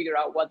trying to figure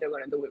out what they're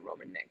going to do with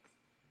Roman next.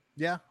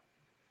 Yeah.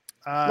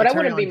 But I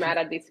wouldn't be mad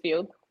at this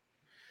feud.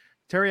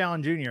 Terry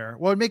Allen Jr.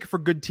 Well, it'd make it for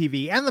good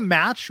TV. And the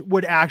match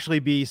would actually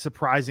be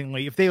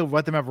surprisingly, if they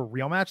let them have a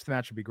real match, the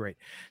match would be great.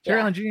 Terry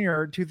Allen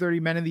Jr.,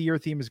 230 Men of the Year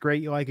theme is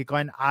great. You like it,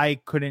 Glenn?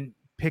 I couldn't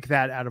pick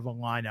that out of a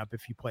lineup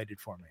if you played it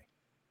for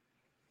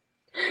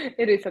me.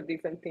 It is a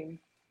decent theme.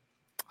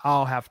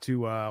 I'll have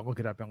to look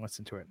it up and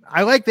listen to it.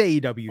 I like the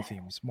AEW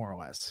themes more or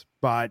less,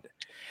 but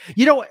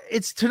you know,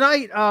 it's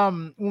tonight.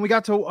 When we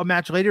got to a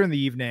match later in the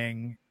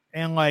evening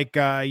and like,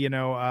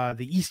 the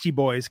Eastie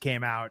Boys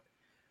came out,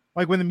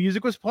 like when the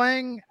music was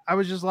playing, I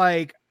was just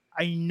like,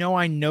 I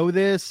know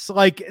this.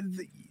 Like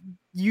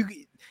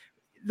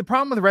the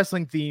problem with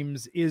wrestling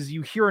themes is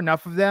you hear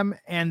enough of them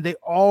and they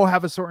all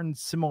have a certain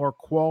similar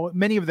quality.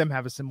 Many of them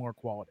have a similar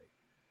quality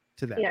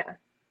to them. Yeah.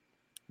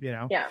 You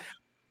know? Yeah.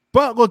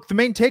 But look, the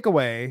main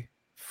takeaway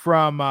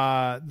from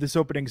this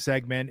opening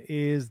segment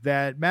is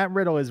that Matt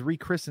Riddle has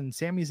rechristened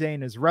Sami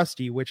Zayn as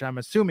Rusty, which I'm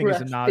assuming is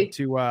a nod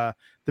to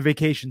the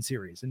Vacation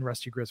series in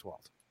Rusty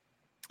Griswold.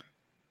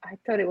 I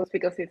thought it was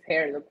because his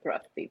hair looked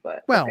rusty,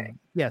 but okay.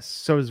 Yes.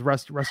 So is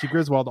Rusty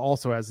Griswold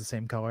also has the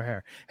same color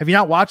hair. Have you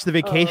not watched the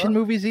Vacation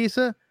movies,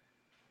 Issa?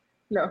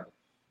 No.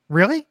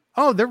 Really?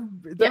 Oh,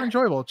 they're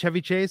enjoyable.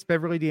 Chevy Chase,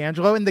 Beverly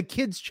D'Angelo, and the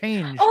kids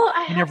change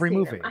in every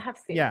movie. I have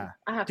seen. Yeah,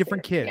 I have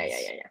different kids.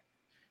 Yeah.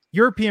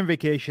 European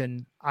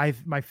Vacation,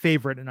 my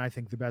favorite, and I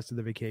think the best of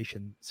the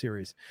Vacation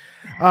series.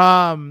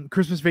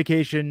 Christmas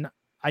Vacation,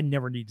 I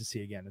never need to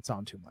see again. It's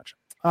on too much.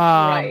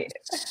 Right.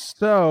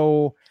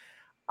 So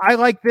I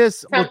like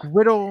this. Look,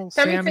 Riddle,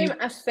 Sami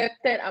Zayn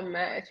accepted a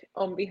match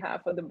on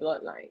behalf of the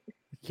Bloodline.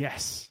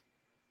 Yes.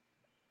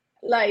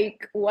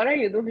 Like, what are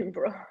you doing,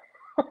 bro?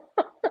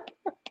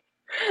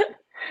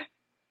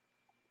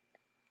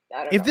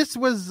 If this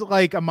was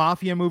like a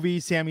mafia movie,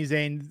 Sami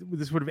Zayn,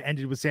 this would have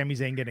ended with Sami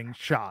Zayn getting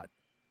shot.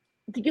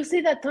 Did you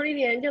see that Tony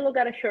D'Angelo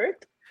got a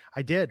shirt?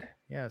 I did.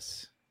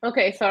 Yes.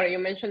 Okay, sorry, you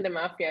mentioned the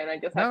mafia, and I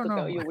just have to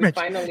tell you, we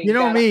finally. You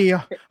know me,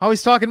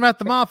 always talking about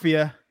the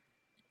mafia.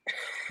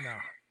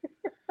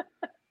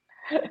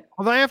 No.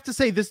 Although I have to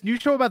say, this new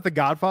show about The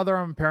Godfather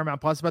on Paramount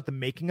Plus about the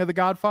making of The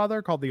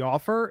Godfather called The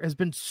Offer has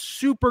been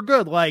super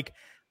good. Like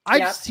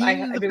I've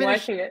been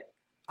watching it.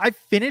 I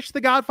finished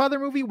the Godfather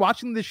movie,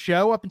 watching the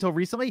show up until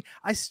recently.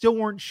 I still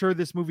weren't sure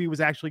this movie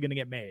was actually going to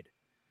get made,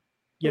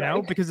 you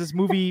know, because this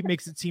movie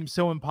makes it seem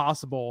so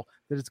impossible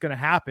that it's going to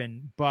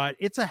happen, but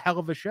it's a hell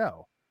of a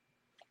show.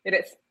 It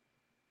is.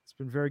 It's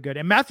been very good.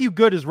 And Matthew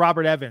Good as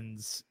Robert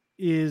Evans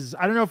is,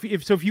 I don't know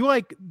if you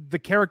like the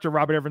character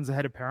Robert Evans, the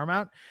head of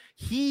Paramount,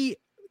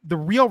 the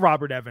real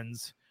Robert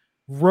Evans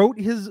wrote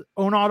his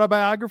own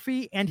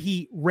autobiography and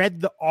he read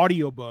the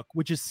audiobook,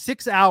 which is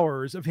 6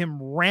 hours of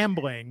him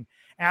rambling,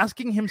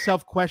 asking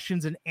himself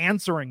questions and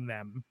answering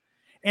them.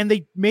 And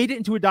they made it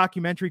into a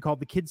documentary called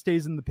The Kid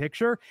Stays in the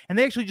Picture. And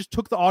they actually just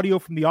took the audio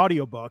from the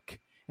audiobook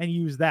and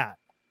used that,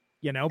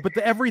 you know, but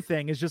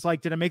everything is just like,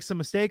 did I make some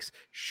mistakes?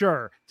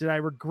 Sure. Did I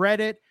regret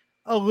it?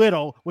 A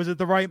little. Was it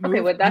the right move?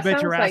 Okay, well, that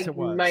sounds like it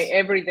was. my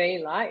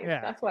everyday life.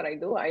 Yeah. That's what I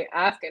do. I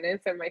ask and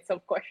answer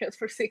myself questions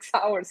for 6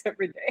 hours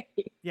every day.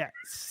 Yeah.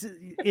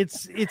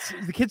 It's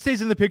The Kid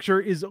Stays in the Picture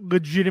is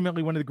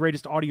legitimately one of the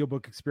greatest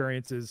audiobook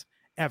experiences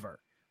ever.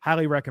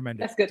 Highly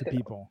recommend it to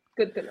people.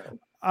 Good to know.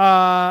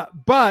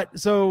 But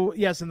so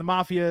yes, in the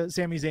Mafia,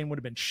 Sami Zayn would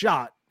have been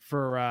shot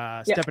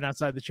for stepping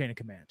outside the chain of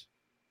command.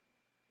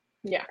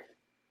 Yeah.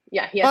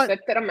 Yeah, he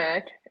accepted a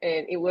match,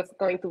 and it was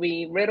going to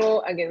be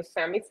Riddle against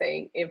Sami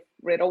Zayn. If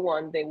Riddle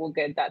won, they will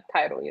get that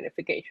title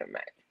unification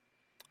match.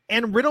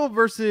 And Riddle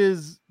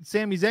versus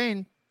Sami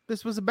Zayn,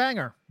 this was a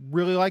banger.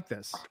 Really like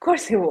this. Of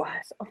course it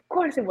was. Of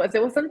course it was.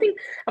 There was something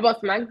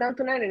about SmackDown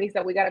tonight, and it's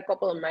that we got a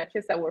couple of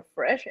matches that were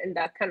fresh, and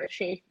that kind of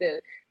changed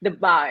the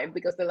vibe,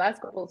 because the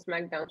last couple of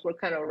SmackDowns were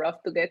kind of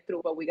rough to get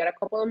through, but we got a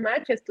couple of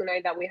matches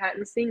tonight that we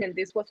hadn't seen, and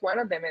this was one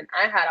of them, and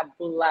I had a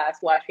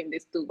blast watching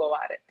these two go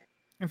at it.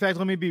 In fact,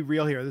 let me be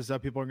real here. This is how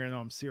people are going to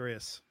know I'm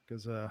serious,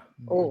 because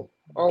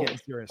getting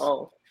serious.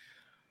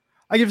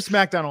 I give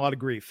SmackDown a lot of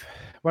grief,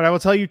 but I will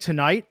tell you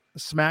tonight,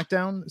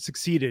 SmackDown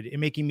succeeded in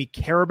making me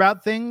care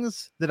about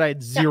things that I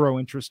had zero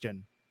interest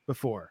in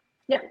before.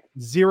 Yeah.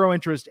 Zero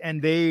interest.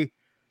 And they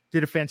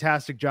did a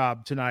fantastic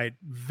job tonight.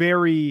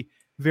 Very,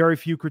 very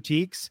few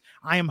critiques.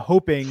 I am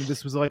hoping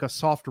this was like a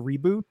soft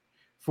reboot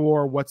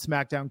for what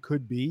SmackDown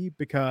could be,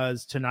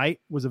 because tonight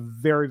was a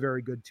very,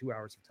 very good 2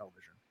 hours of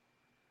television.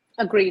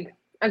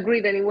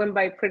 Agreed, and it went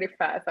by pretty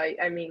fast.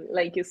 I mean,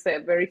 like you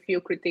said, very few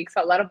critiques,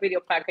 a lot of video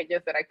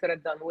packages that I could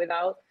have done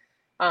without.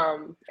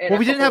 Well,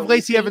 we didn't have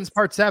Lacey Evans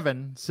Part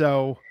 7,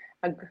 so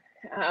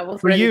I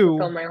was ready to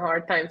tell my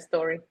hard time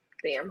story.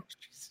 Damn.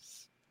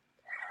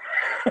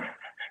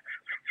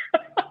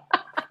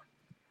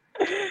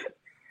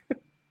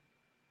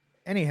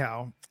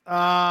 Anyhow,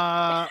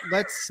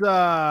 let's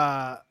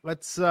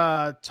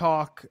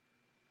talk.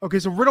 Okay,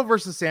 so Riddle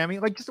versus Sammy.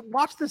 Like, just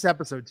watch this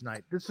episode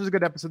tonight. This was a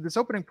good episode. This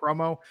opening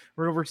promo,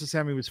 Riddle versus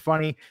Sammy, was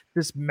funny.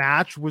 This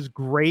match was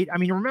great. I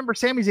mean, you remember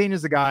Sami Zayn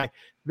is the guy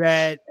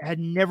that had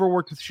never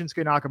worked with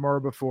Shinsuke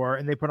Nakamura before,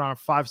 and they put on a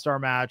 5-star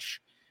match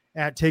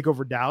at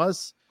TakeOver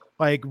Dallas.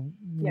 Like,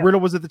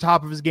 Riddle was at the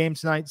top of his game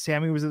tonight.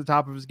 Sammy was at the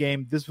top of his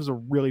game. This was a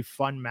really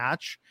fun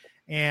match,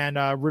 and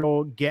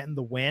Riddle getting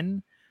the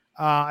win,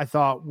 I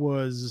thought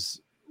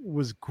was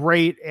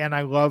great, and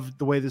I loved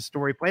the way this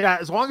story played out,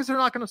 as long as they're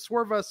not going to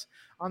swerve us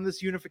on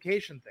this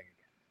unification thing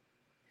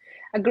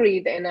again.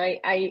 Agreed, and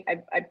I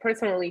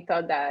personally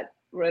thought that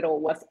Riddle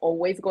was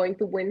always going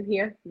to win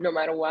here, no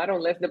matter what,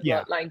 unless the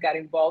bloodline got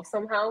involved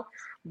somehow.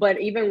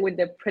 But even with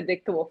the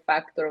predictable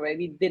factor,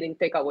 it didn't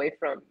take away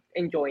from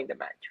enjoying the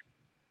match.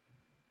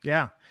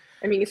 Yeah.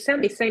 I mean, it's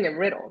Sami Zayn and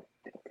Riddle.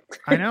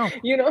 I know.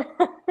 You know?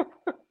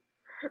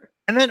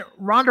 And then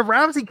Ronda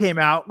Rousey came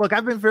out. Look,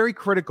 I've been very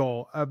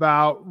critical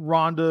about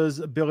Ronda's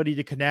ability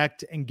to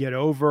connect and get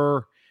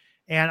over.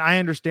 And I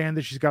understand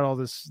that she's got all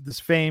this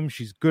fame.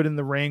 She's good in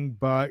the ring,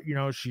 but you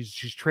know, she's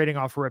trading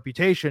off her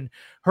reputation.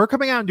 Her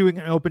coming out and doing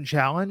an open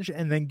challenge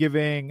and then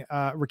giving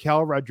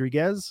Raquel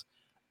Rodriguez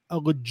a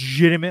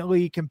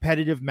legitimately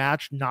competitive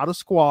match, not a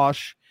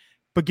squash,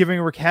 but giving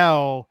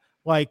Raquel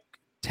like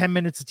 10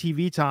 minutes of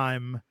TV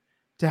time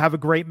to have a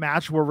great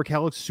match where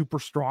Raquel looks super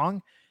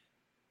strong.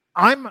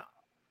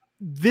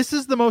 This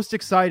is the most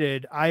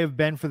excited I have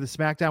been for the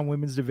SmackDown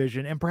women's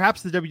division and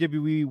perhaps the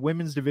WWE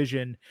women's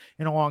division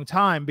in a long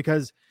time,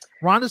 because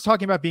Ronda's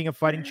talking about being a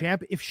fighting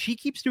champ. If she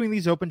keeps doing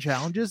these open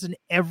challenges and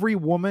every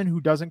woman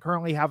who doesn't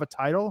currently have a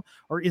title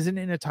or isn't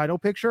in a title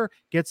picture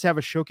gets to have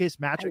a showcase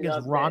match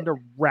against Ronda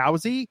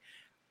Rousey,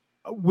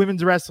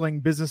 women's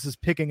wrestling business is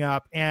picking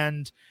up.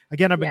 And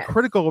again, I've been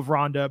critical of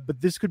Ronda,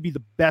 but this could be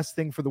the best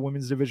thing for the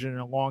women's division in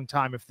a long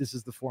time if this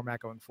is the format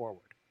going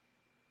forward.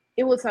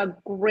 It was a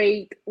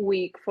great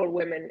week for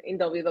women in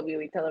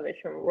WWE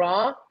television.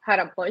 Raw had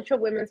a bunch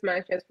of women's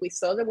matches. We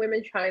saw the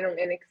women shine on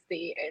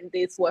NXT, and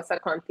this was a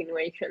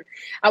continuation.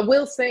 I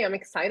will say I'm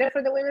excited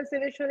for the women's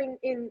division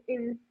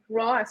in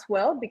Raw as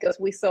well, because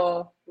we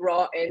saw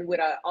Raw end with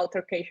an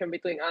altercation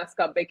between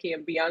Asuka, Becky,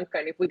 and Bianca.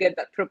 And if we get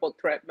that triple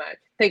threat match,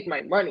 take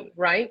my money,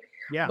 right?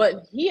 Yeah.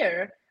 But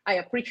here, I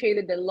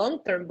appreciated the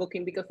long-term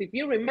booking, because if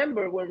you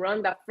remember when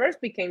Ronda first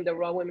became the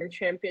Raw Women's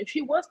Champion,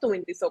 she was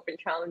doing these open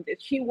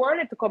challenges. She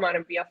wanted to come out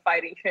and be a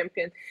fighting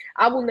champion.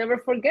 I will never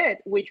forget,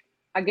 which,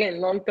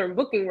 again, long-term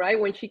booking, right?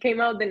 When she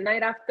came out the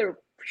night after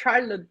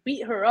Charlotte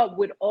beat her up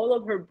with all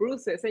of her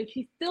bruises, and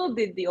she still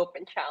did the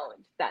open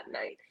challenge that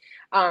night.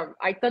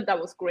 I thought that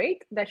was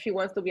great, that she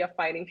wants to be a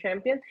fighting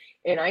champion.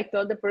 And I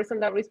thought the person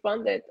that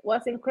responded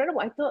was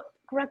incredible. I thought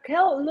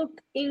Raquel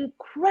looked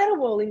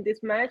incredible in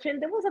this match.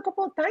 And there was a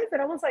couple of times that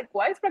I was like,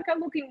 why is Raquel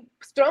looking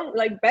strong,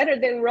 like better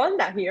than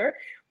Ronda here?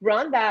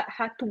 Ronda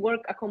had to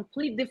work a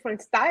complete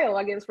different style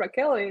against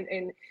Raquel.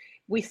 And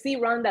we see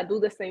Ronda do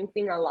the same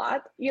thing a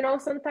lot, you know,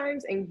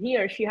 sometimes. And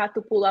here she had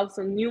to pull out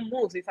some new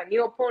moves. It's a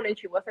new opponent.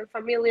 She wasn't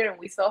familiar. And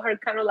we saw her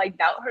kind of like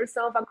doubt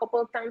herself a couple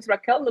of times.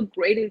 Raquel looked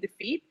great in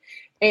defeat.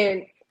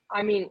 And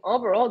I mean,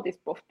 overall, this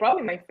was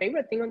probably my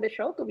favorite thing on the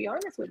show, to be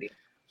honest with you.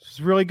 It's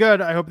really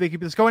good. I hope they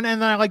keep this going.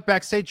 And then I like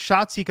backstage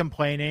Shotzi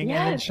complaining,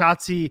 and then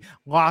Shotzi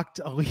locked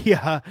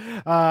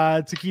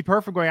Aaliyah to keep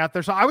her from going out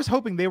there. So I was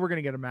hoping they were going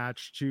to get a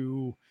match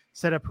to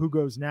set up who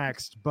goes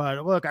next.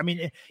 But look, I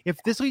mean, if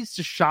this leads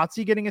to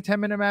Shotzi getting a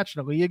 10-minute match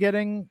and Aaliyah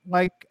getting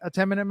like a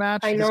 10-minute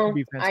match, I know, this could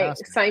be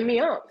fantastic. Sign me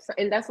up.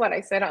 And that's what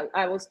I said.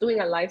 I was doing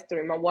a live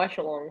stream, a watch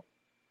along,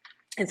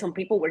 and some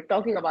people were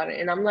talking about it.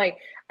 And I'm like,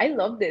 I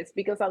love this,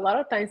 because a lot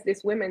of times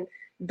these women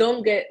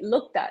don't get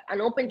looked at. An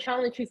open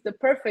challenge is the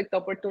perfect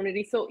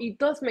opportunity. So it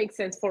does make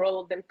sense for all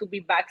of them to be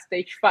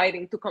backstage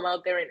fighting, to come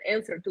out there and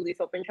answer to this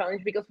open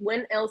challenge, because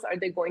when else are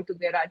they going to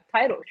get a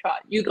title shot?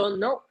 You don't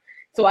know.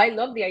 So I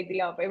love the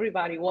idea of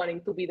everybody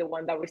wanting to be the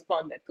one that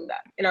responded to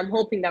that. And I'm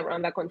hoping that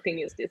Ronda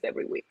continues this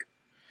every week.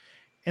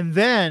 And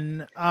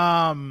then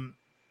I'm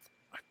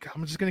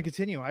just going to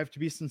continue. I have to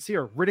be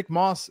sincere. Riddick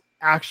Moss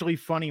actually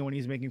funny when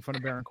he's making fun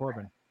of Baron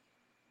Corbin.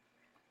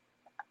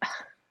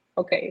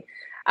 Okay.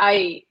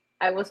 I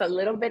was a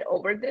little bit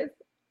over this.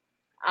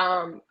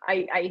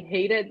 I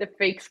hated the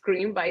fake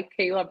scream by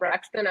Kayla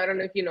Braxton. I don't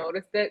know if you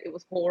noticed it. It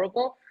was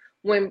horrible.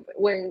 When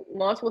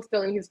Moss was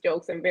telling his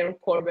jokes and Baron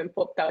Corbin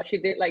popped out, she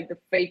did like the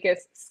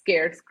fakest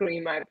scared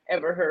scream I've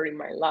ever heard in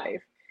my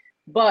life.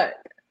 But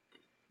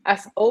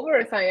as over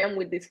as I am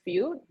with this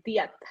feud, the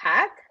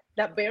attack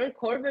that Baron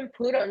Corbin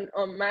put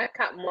on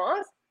Madcap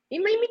Moss,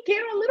 it made me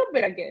care a little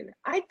bit again.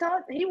 I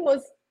thought he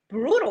was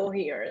brutal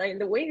here. Like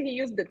the way he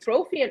used the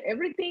trophy and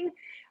everything.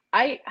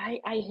 I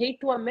hate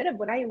to admit it,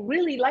 but I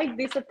really like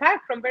this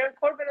attack from Baron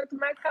Corbin onto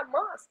Madcap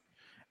Moss.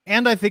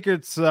 And I think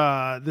it's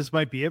this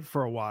might be it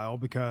for a while,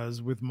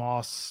 because with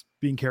Moss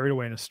being carried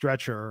away in a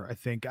stretcher, I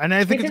think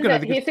it's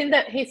good. He's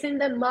in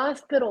the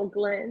hospital,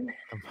 Glenn.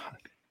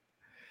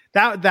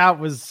 That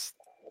was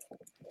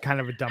kind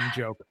of a dumb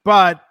joke,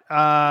 but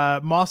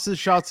Moss's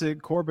shots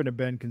at Corbin have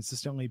been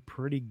consistently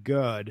pretty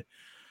good.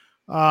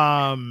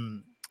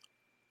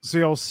 So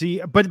you'll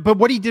see, but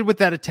what he did with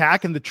that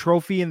attack and the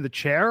trophy and the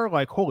chair,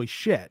 like holy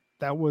shit,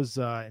 that was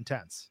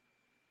intense.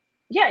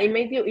 Yeah, it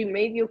made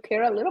you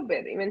care a little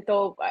bit, even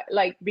though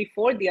like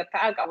before the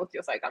attack, I was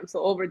just like, I'm so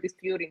over this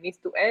feud, it needs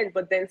to end.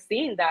 But then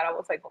seeing that, I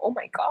was like, oh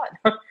my god.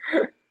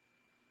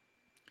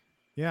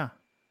 Yeah.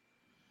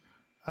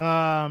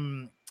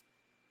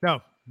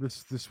 No,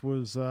 this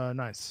was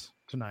nice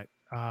tonight.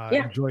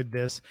 Enjoyed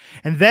this,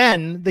 and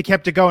then they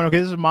kept it going. Okay,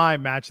 this is my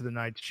match of the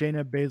night: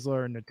 Shayna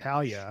Baszler and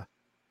Natalya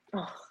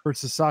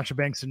versus Sasha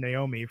Banks and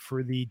Naomi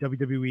for the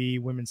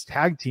WWE Women's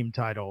Tag Team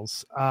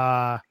titles.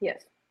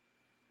 Yes.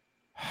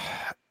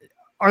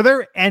 Are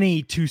there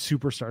any two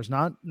superstars,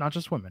 not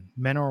just women,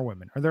 men or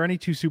women? Are there any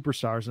two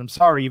superstars? I'm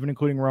sorry, even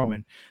including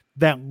Roman,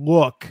 that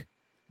look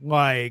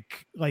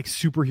like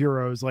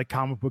superheroes, like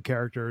comic book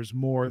characters,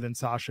 more than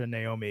Sasha and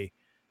Naomi?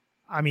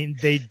 I mean,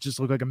 they just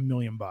look like $1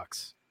 million.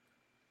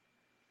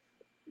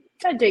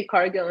 Jade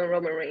Cargill and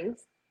Roman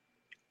Reigns.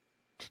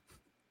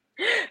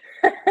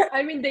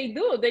 I mean, they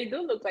do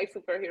look like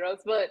superheroes,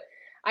 but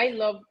I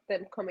love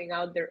them coming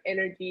out. Their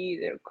energy,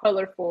 they're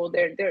colorful,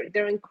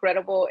 they're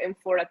incredible. And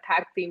for a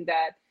tag team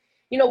that,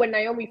 when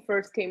Naomi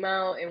first came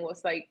out and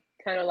was like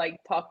kind of like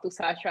talk to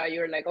Sasha,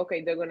 you're like,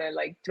 okay, they're gonna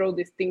like throw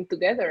this thing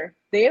together.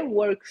 They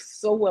work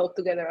so well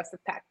together as a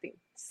tag team,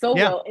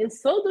 well, and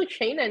so do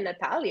Shayna and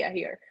Natalya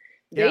here.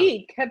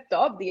 They kept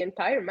up the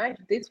entire match.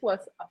 This was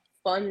a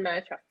fun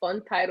match, a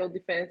fun title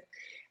defense.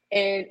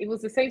 And it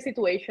was the same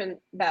situation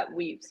that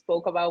we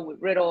spoke about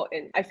with Riddle.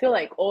 And I feel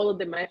like all of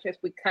the matches,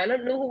 we kind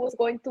of knew who was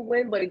going to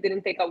win, but it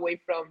didn't take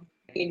away from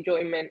the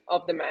enjoyment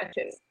of the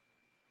matches.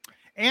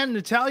 And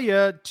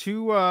Natalya,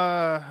 2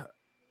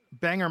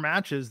 banger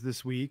matches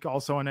this week,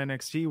 also on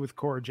NXT with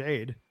Cora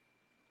Jade.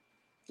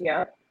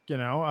 Yeah.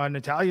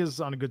 Natalya's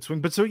on a good swing.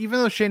 But so even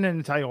though Shayna and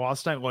Natalya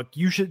lost tonight, look,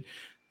 you should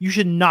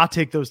not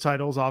take those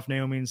titles off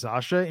Naomi and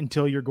Sasha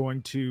until you're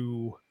going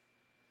to,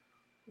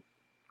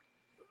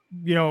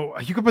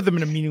 you could put them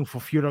in a meaningful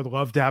feud. I'd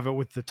love to have it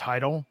with the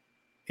title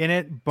in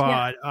it,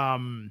 but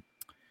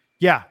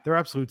they're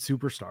absolute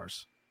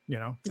superstars.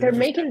 They're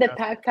making the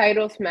tag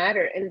titles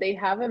matter, and they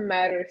haven't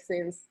mattered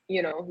since,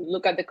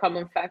 look at the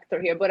common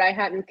factor here, but I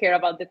hadn't cared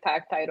about the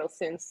tag titles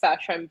since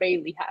Sasha and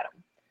Bayley had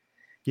them.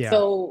 Yeah.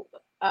 So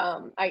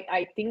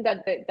I think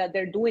that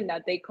they're doing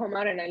that. They come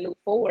out, and I look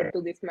forward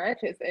to these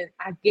matches. And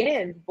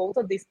again, both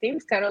of these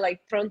teams kind of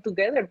like thrown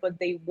together, but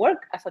they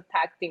work as a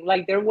tag team.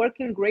 Like they're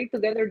working great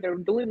together. They're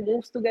doing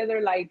moves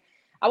together. Like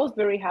I was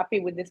very happy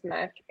with this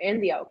match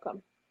and the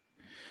outcome.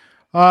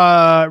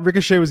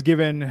 Ricochet was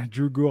given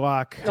Drew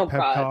Gulak. Oh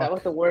God, talk. That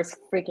was the worst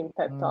freaking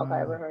pep talk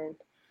I ever heard.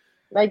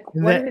 Like,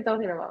 what is he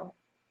talking about?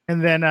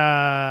 And then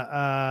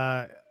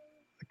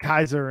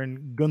Kaiser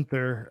and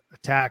Gunther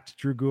attacked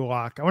Drew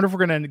Gulak. I wonder if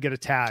we're going to get a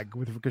tag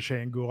with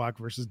Ricochet and Gulak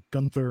versus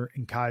Gunther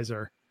and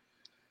Kaiser.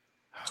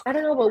 I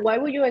don't know, but why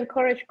would you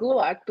encourage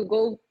Gulak to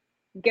go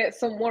get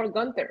some more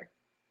Gunther?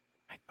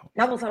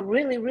 That was a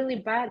really, really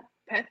bad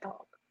pep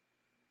talk.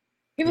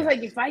 He was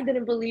like, if I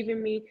didn't believe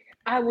in me,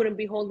 I wouldn't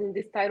be holding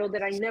this title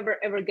that I never,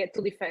 ever get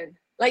to defend.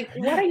 Like,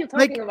 what are you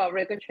talking about,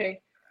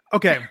 Ricochet?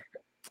 Okay,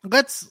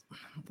 let's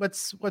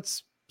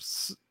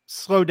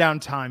slow down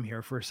time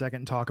here for a second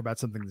and talk about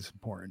something that's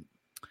important.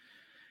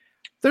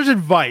 There's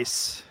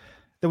advice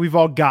that we've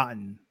all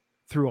gotten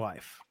through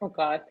life. Oh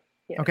God.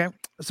 Yes. Okay.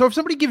 So if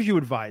somebody gives you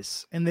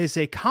advice and they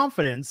say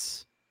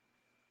confidence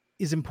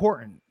is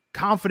important,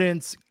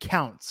 confidence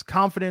counts,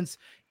 confidence,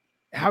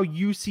 how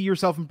you see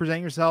yourself and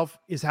present yourself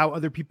is how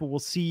other people will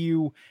see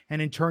you.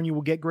 And in turn, you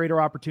will get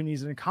greater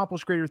opportunities and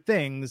accomplish greater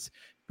things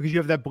because you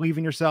have that belief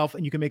in yourself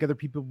and you can make other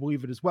people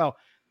believe it as well.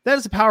 That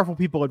is a powerful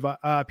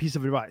piece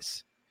of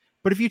advice.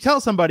 But if you tell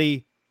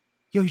somebody,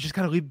 you just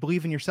got to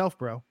believe in yourself,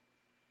 bro.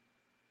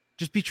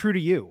 Just be true to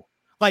you.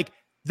 Like,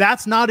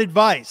 that's not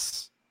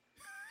advice.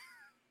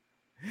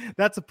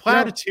 That's a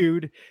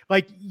platitude.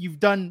 Like, you've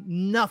done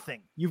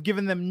nothing. You've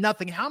given them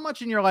nothing. How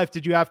much in your life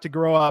did you have to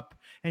grow up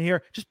and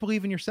hear, just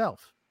believe in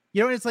yourself?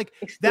 You know, it's like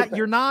that.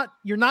 You're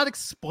not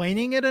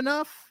explaining it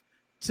enough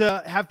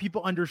to have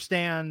people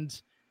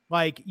understand.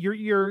 Like,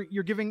 you're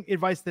giving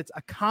advice that's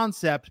a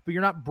concept, but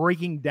you're not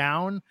breaking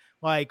down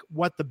like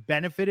what the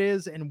benefit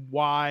is and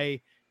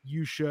why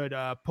you should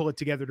pull it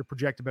together to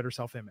project a better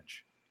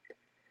self-image.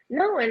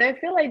 No, and I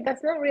feel like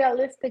that's not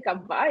realistic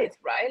advice,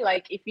 right?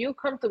 Like, if you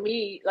come to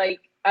me like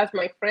as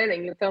my friend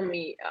and you tell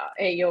me,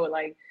 hey, yo,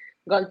 like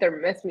Gunther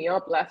messed me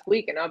up last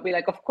week, and I'll be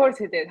like, of course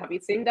he did. Have you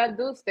seen that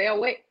dude? Stay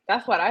away.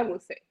 That's what I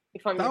would say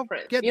if I'm your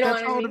friend. You know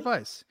that's what I mean?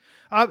 Advice.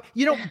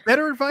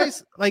 Better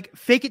advice, like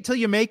fake it till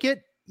you make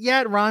it.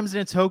 Yeah, it rhymes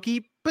and it's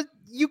hokey, but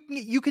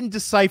you can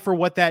decipher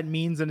what that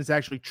means and it's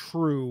actually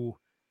true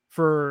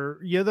for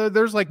you.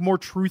 There's like more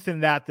truth in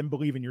that than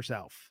believe in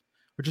yourself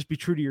or just be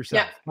true to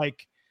yourself. Yeah.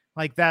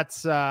 Like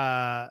that's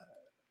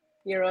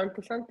you're on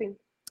to something.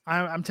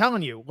 I'm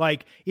telling you,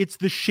 like, it's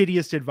the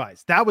shittiest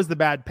advice. That was the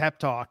bad pep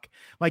talk.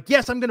 Like,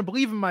 yes, I'm going to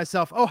believe in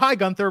myself. Oh, hi,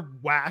 Gunther.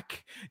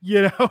 Whack.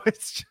 You know,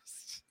 it's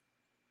just.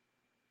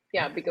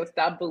 Yeah, because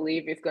that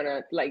belief is going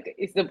to, like,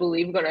 is the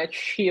belief going to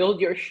shield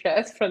your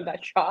chest from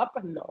that chop?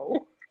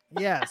 No.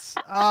 Yes.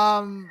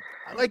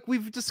 Like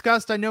we've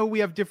discussed, I know we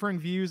have differing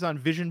views on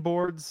vision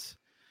boards.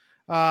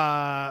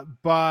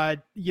 But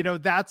you know,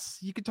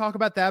 you could talk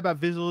about that, about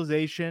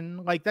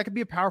visualization. Like, that could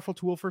be a powerful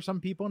tool for some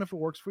people. And if it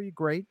works for you,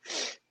 great.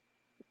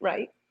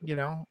 Right. You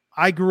know,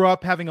 I grew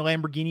up having a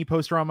Lamborghini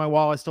poster on my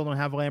wall. I still don't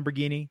have a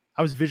Lamborghini.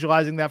 I was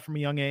visualizing that from a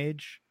young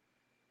age.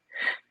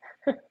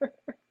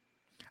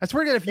 I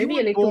swear to God, if maybe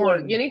you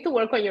need to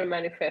work on your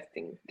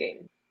manifesting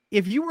game.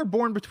 If you were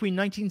born between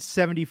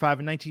 1975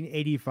 and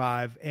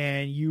 1985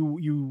 and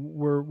you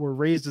were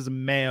raised as a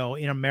male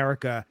in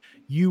America,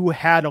 you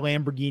had a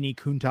Lamborghini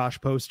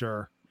Countach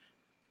poster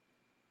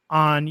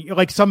on,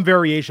 like, some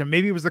variation.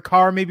 Maybe it was the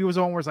car, maybe it was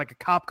one where it's like a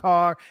cop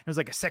car. It was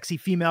like a sexy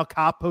female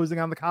cop posing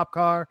on the cop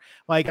car.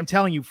 Like, I'm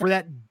telling you, for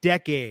that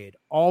decade,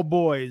 all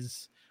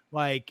boys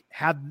like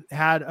had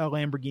a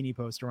Lamborghini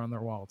poster on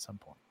their wall at some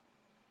point.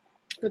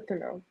 Good to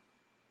know.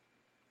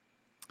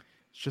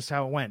 It's just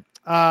how it went.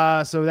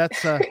 So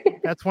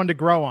that's one to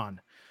grow on.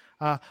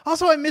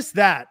 Also, I miss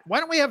that. Why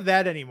don't we have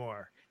that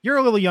anymore? You're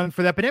a little young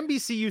for that, but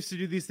NBC used to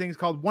do these things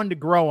called One to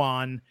Grow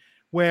On,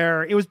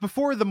 where it was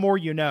before The More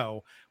You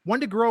Know. One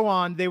to Grow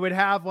On, they would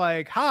have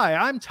like, hi,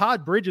 I'm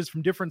Todd Bridges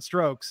from Different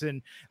Strokes,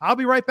 and I'll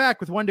be right back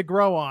with One to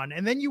Grow On.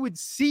 And then you would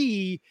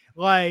see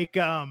like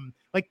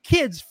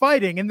kids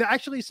fighting. And I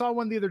actually saw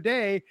one the other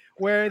day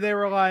where they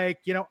were like,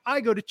 you know,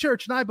 I go to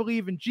church and I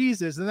believe in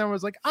Jesus. And then it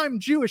was like, I'm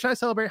Jewish, I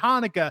celebrate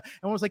Hanukkah.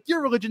 And one was like,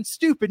 your religion's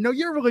stupid. No,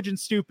 your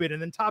religion's stupid.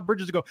 And then Todd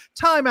Bridges would go,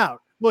 time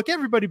out. Look,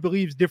 everybody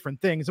believes different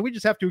things, and we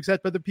just have to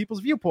accept other people's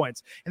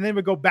viewpoints. And then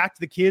we go back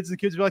to the kids, and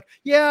the kids would be like,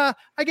 yeah,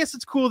 I guess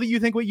it's cool that you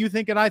think what you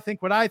think and I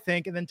think what I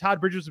think. And then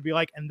Todd Bridges would be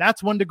like, and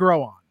that's One to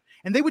Grow On.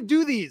 And they would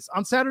do these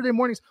on Saturday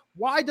mornings.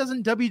 Why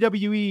doesn't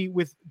WWE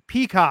with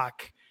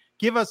Peacock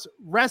give us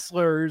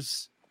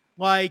wrestlers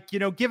like, you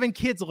know, giving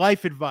kids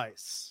life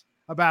advice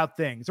about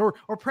things or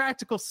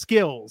practical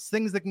skills,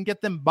 things that can get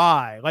them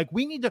by? Like,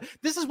 we need to,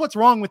 this is what's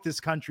wrong with this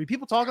country.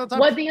 People talk all the time.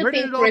 What do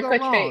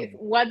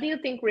you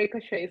think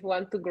Ricochet's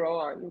Want to Grow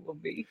On will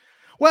be?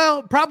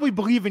 Well, probably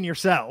believe in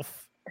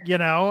yourself, you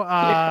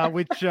know,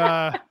 which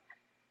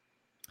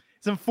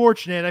it's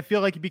unfortunate. I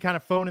feel like you'd be kind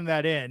of phoning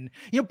that in.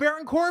 You know,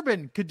 Baron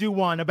Corbin could do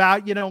one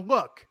about, you know,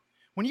 look,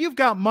 when you've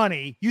got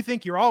money, you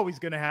think you're always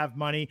going to have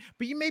money,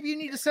 but maybe you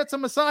need to set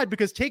some aside,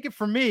 because take it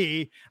from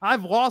me,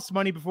 I've lost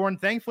money before and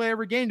thankfully I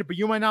regained it, but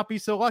you might not be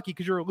so lucky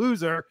because you're a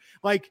loser.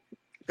 Like,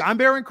 I'm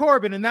Baron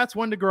Corbin, and that's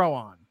One to Grow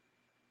On.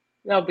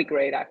 That would be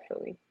great,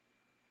 actually.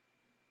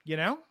 You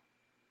know?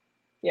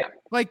 Yeah.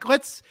 Like,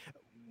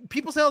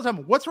 people say all the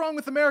time, what's wrong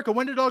with America?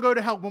 When did it all go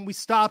to hell? When we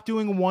stopped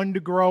doing One to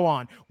Grow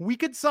On. We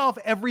could solve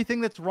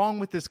everything that's wrong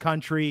with this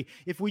country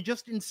if we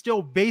just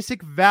instill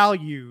basic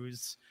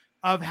values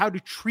of how to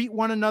treat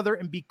one another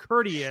and be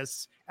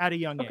courteous at a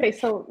young age. Okay,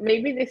 so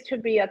maybe this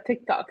should be a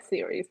TikTok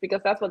series,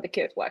 because that's what the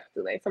kids watch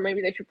today. So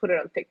maybe they should put it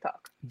on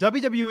TikTok.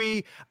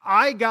 WWE,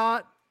 I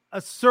got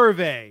a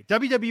survey.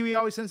 WWE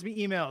always sends me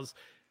emails.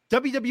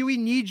 WWE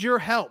needs your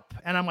help.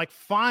 And I'm like,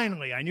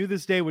 finally, I knew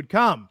this day would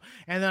come.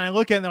 And then I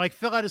look at it and they're like,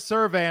 fill out a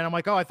survey. And I'm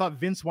like, oh, I thought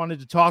Vince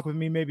wanted to talk with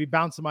me, maybe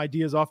bounce some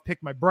ideas off,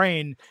 pick my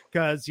brain.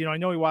 Because, you know, I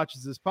know he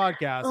watches this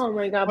podcast. Oh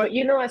my God. But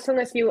you know, as soon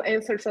as you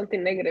answer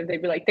something negative,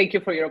 they'd be like, thank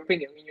you for your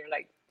opinion. And you're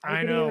like,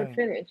 I didn't even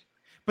finish.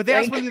 But they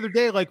asked me the other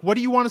day, like, what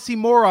do you want to see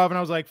more of? And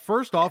I was like,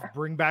 first off,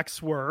 bring back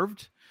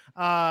Swerved.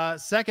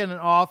 Second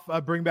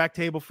off, bring back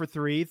Table for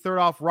Three. Third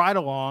off, Ride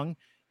Along.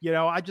 You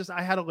know, I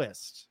had a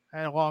list. I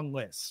had a long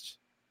list.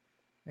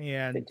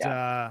 And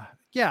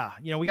yeah,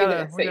 you know, we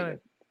gotta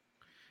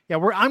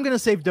I'm gonna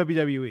save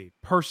WWE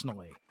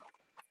personally.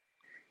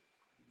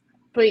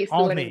 Please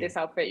do it in this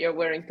outfit you're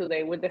wearing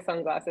today with the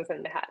sunglasses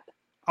and the hat.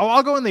 Oh,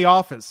 I'll go in the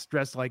office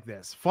dressed like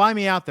this. Fly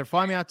me out there.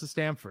 Fly me out to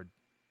Stamford.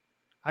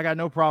 I got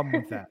no problem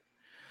with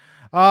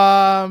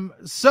that.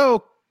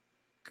 So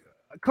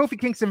Kofi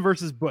Kingston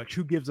versus Butch.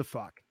 Who gives a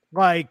fuck?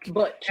 Like,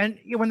 Butch. And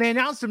when they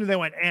announced him, they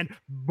went, and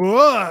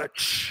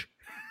Butch.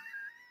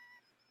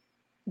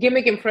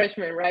 Gimmick and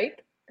freshman, right?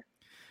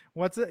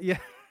 What's it? Yeah.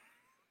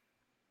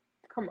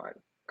 Come on.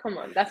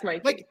 That's my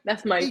thing.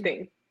 That's my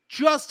thing.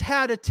 Just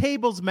had a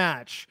tables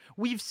match.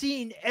 We've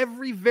seen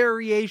every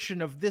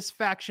variation of this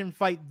faction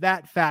fight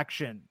that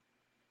faction.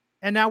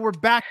 And now we're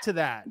back to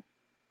that.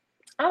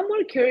 I'm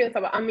more curious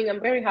about, I'm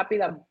very happy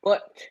that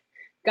Butch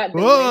got the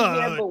win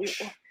here,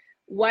 but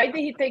why did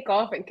he take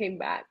off and came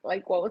back?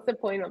 Like, what was the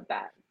point of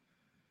that?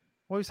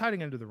 Well, he was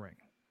hiding under the ring.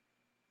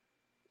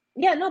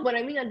 Yeah, no, but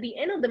I mean, at the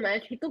end of the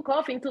match, he took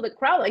off into the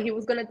crowd like he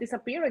was going to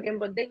disappear again,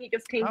 but then he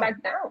just came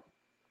back down.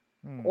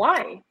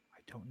 Why? I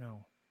don't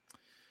know.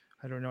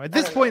 At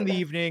this point in the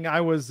evening,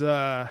 I was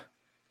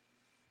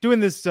doing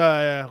this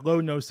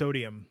low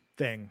sodium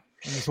thing,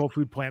 and this whole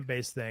food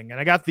plant-based thing. And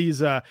I got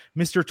these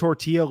Mr.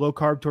 Tortilla low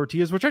carb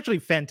tortillas, which are actually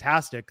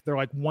fantastic. They're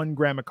like 1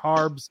 gram of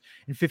carbs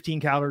and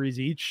 15 calories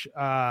each.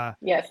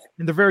 Yes.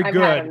 And they're very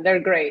good. They're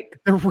great.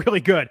 They're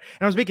really good.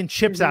 And I was making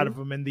chips out of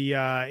them in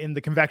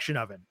the convection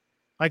oven.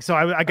 Like, so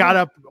I got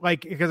up,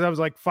 like, because I was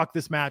like, fuck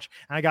this match.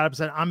 And I got up and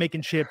said, I'm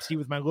making chips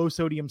with my low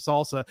sodium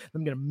salsa.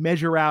 I'm going to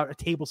measure out a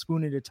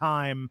tablespoon at a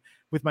time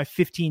with my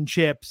 15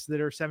 chips that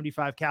are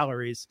 75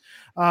 calories.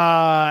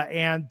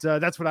 And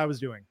that's what I was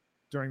doing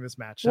during this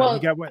match.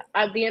 So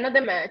at the end of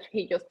the match,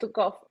 he just took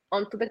off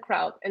onto the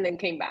crowd and then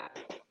came back.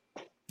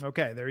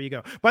 Okay, there you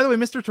go. By the way,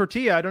 Mr.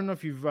 Tortilla, I don't know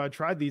if you've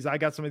tried these. I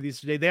got some of these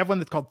today. They have one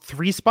that's called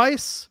 3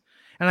 Spice.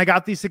 And I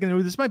got these thinking,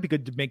 this might be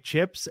good to make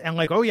chips. And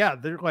like, oh yeah,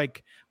 they're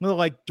like little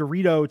like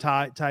Dorito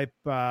type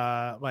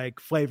like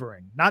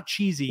flavoring, not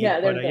cheesy. Yeah,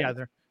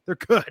 they're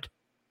good.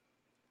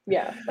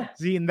 Yeah.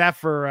 Eating that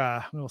for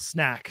a little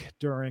snack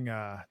during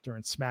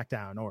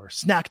SmackDown, or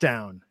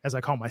Snackdown, as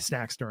I call my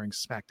snacks during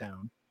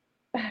SmackDown.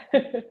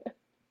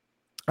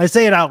 I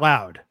say it out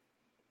loud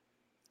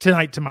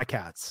tonight to my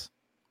cats.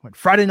 Went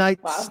Friday night,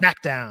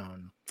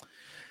 Snackdown.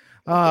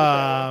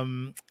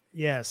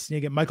 Yes, you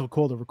get Michael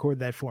Cole to record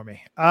that for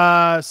me.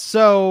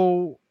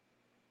 So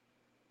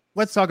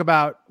let's talk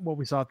about what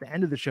we saw at the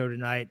end of the show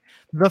tonight,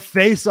 the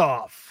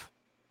face-off.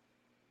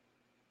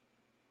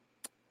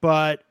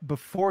 But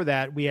before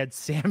that, we had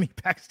Sammy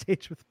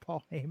backstage with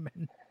Paul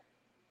Heyman.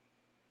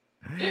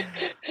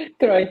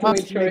 Trying to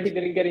make sure he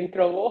didn't get in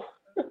trouble.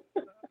 Oh,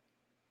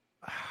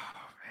 man.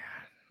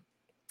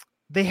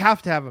 They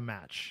have to have a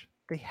match.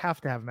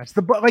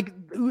 Like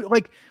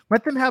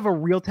let them have a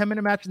real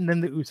 10-minute match, and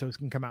then the Usos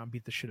can come out and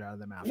beat the shit out of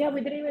them after. Yeah,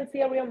 we didn't even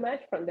see a real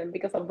match from them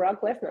because of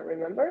Brock Lesnar,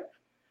 remember?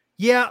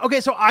 Yeah,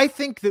 okay, so I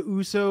think the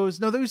Usos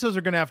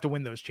are going to have to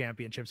win those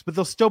championships, but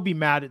they'll still be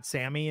mad at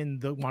Sammy, and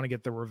they'll want to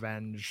get the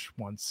revenge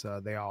once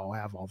they all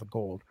have all the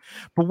gold.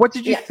 But what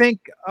did you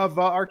think of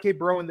RK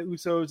Bro and the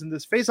Usos in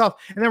this face-off?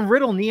 And then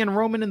Riddle kneeing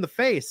Roman in the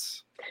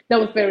face. That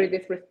was very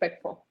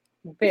disrespectful.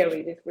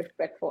 Very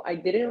disrespectful. I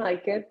didn't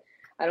like it.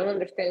 I don't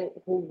understand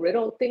who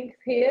Riddle thinks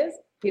he is.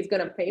 He's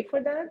going to pay for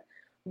that.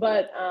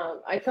 But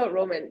I thought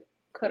Roman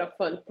cut a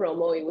fun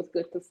promo. It was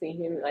good to see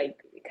him, like,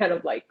 kind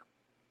of like,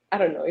 I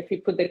don't know if he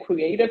put the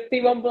creative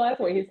team on blast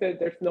when he said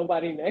there's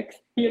nobody next,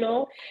 you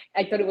know?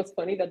 I thought it was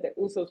funny that the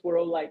Usos were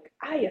all like,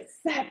 I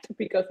accept,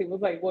 because it was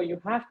like, well, you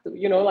have to,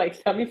 you know, like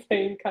Sami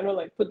Zayn kind of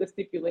like put the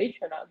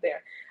stipulation out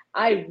there.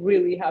 I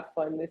really have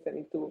fun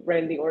listening to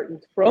Randy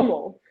Orton's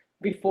promo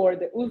before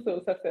the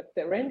Usos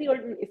accepted. Randy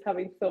Orton is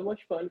having so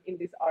much fun in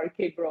this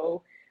RK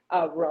Bro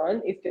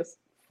run. It's just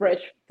fresh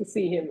to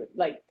see him.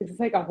 Like, this is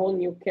like a whole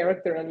new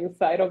character, a new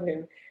side of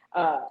him.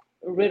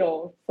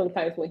 Riddle,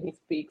 sometimes when he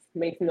speaks,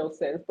 makes no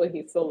sense, but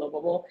he's so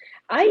lovable.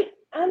 I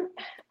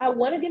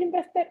want to get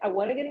invested. I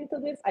want to get into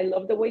this. I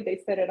love the way they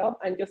set it up.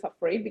 I'm just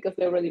afraid because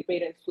they already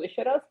bait and switch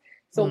at us.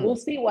 So we'll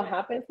see what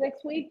happens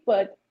next week,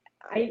 but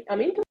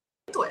I'm into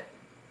it.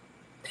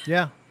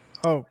 Yeah.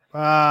 Oh,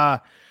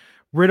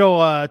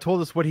 Riddle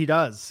told us what he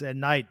does at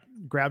night,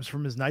 grabs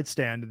from his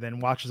nightstand, and then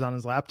watches on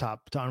his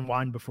laptop to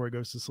unwind before he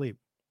goes to sleep.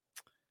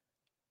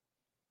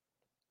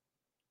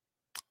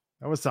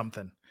 That was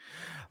something.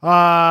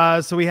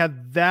 So we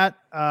had that.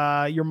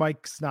 Your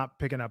mic's not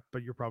picking up,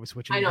 but you're probably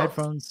switching your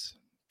headphones.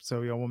 So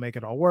we'll make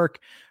it all work.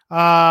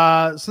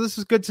 So this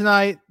was good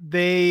tonight.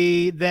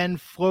 They then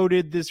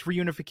floated this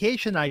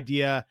reunification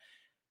idea.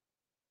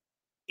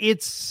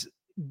 It's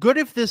good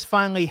if this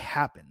finally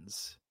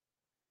happens.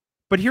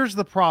 But here's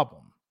the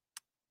problem.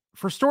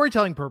 For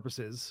storytelling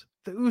purposes,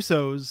 the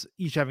Usos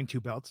each having 2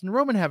 belts and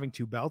Roman having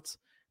 2 belts,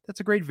 that's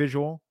a great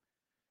visual.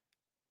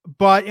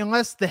 But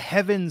unless the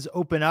heavens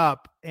open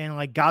up and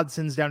like God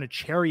sends down a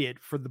chariot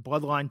for the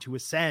bloodline to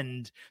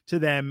ascend to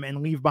them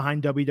and leave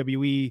behind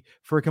WWE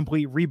for a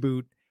complete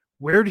reboot,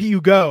 where do you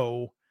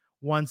go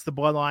once the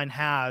bloodline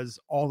has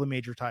all the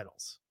major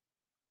titles?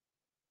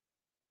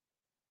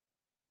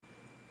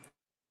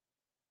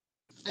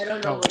 I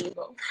don't know where you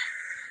go.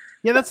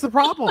 Yeah, that's the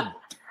problem.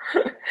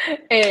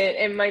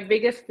 And my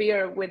biggest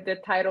fear with the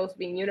titles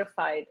being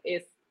unified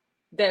is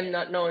them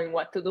not knowing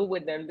what to do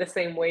with them the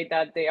same way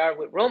that they are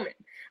with Roman.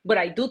 But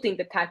I do think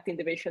the tag team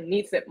division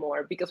needs it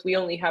more because we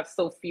only have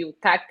so few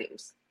tag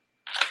teams.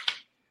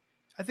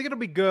 I think it'll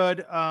be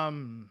good.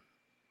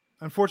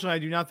 Unfortunately, I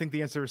do not think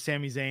the answer is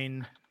Sami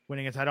Zayn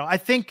winning a title. I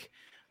think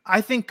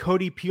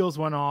Cody peels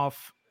one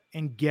off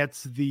and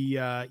gets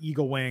the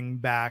Eagle Wing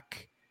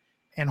back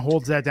and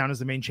holds that down as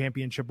the main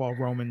championship while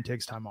Roman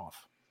takes time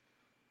off.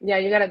 Yeah,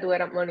 you gotta do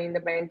it at Money in the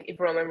Bank if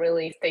Roman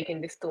really is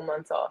taking these 2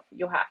 months off.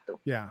 You have to.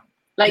 Yeah.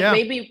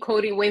 Maybe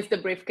Cody wins the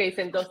briefcase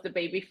and does the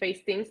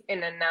babyface things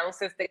and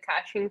announces the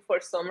cashing for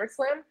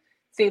SummerSlam,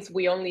 since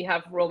we only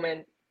have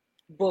Roman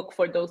booked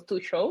for those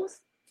 2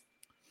 shows.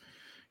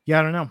 Yeah,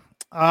 I don't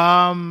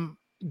know.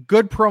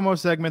 Good promo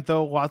segment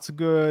though. Lots of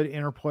good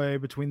interplay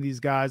between these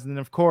guys, and then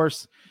of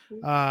course,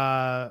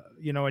 a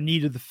knee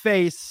to the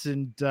face,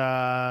 and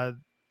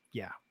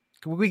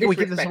we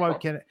this is why we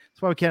can't.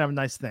 That's why we can't have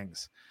nice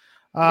things.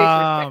 So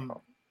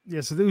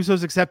the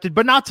Usos accepted,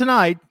 but not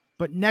tonight.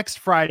 But next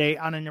Friday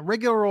on an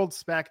irregular old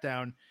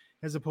SmackDown,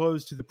 as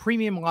opposed to the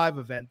premium live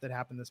event that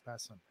happened this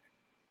past Sunday.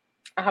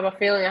 I have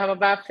a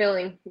bad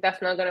feeling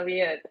that's not gonna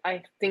be it.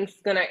 I think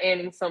it's gonna end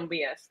in some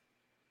BS.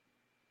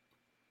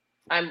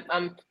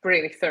 I'm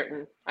pretty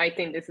certain. I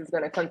think this is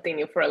gonna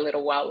continue for a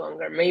little while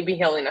longer. Maybe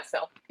Hell in a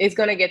Cell. It's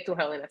gonna get to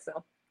Hell in a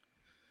Cell.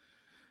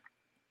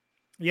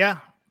 Yeah.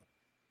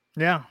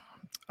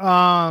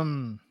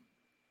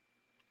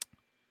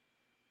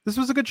 This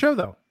was a good show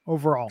though.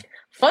 Overall,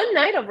 fun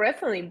night of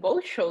wrestling.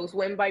 Both shows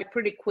went by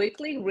pretty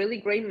quickly. Really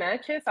great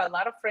matches. A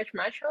lot of fresh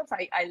matchups.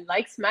 I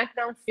like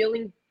SmackDown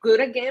feeling good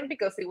again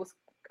because it was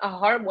a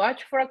hard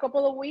watch for a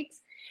couple of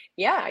weeks.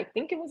 Yeah, I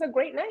think it was a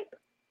great night.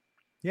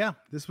 Yeah,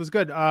 this was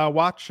good.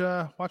 Watch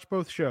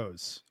both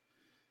shows.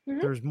 Mm-hmm.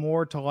 There's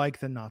more to like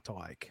than not to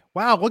like.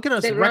 Wow, look at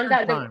us.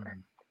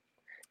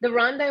 The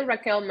Ronda and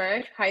Raquel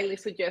match, highly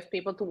suggest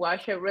people to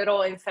watch it.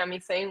 Riddle and Sami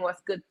Zayn was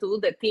good too.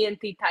 The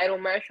TNT title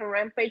match on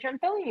Rampage. I'm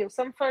telling you,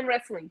 some fun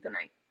wrestling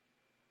tonight.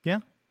 Yeah,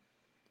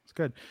 it's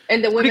good.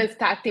 And the women's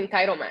tag team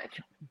title match.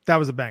 That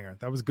was a banger.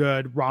 That was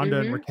good.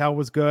 Ronda and Raquel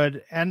was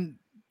good. And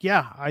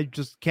yeah, I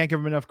just can't give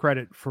them enough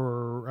credit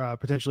for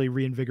potentially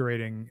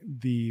reinvigorating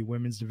the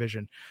women's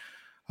division.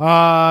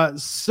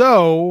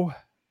 So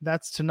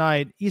that's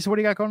tonight. Issa, what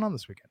do you got going on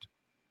this weekend?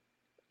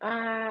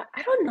 I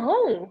don't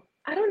know.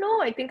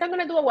 I think I'm going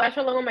to do a watch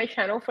along on my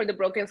channel for the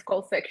Broken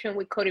Skull section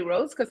with Cody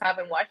Rhodes because I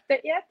haven't watched it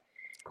yet.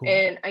 Cool.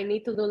 And I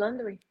need to do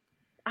laundry.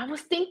 I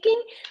was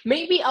thinking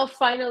maybe I'll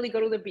finally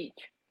go to the beach.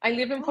 I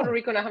live in Puerto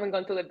Rico and I haven't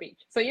gone to the beach.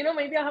 So,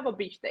 maybe I'll have a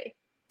beach day.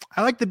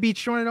 I like the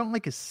beach. You know what I don't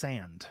like is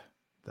sand,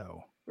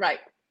 though.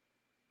 Right.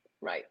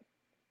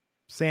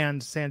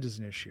 Sand is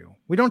an issue.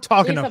 We don't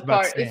talk enough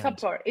about sand.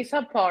 It's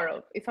a part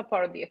of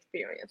the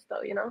experience,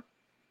 though,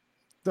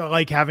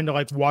 Like having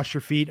to wash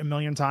your feet a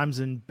million times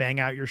and bang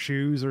out your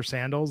shoes or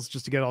sandals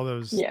just to get all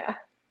those.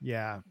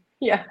 Yeah.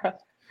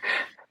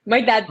 My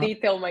dad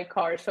detailed my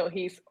car, so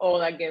he's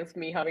all against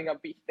me having a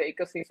beach day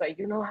because he's like,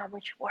 how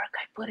much work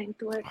I put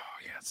into it. Oh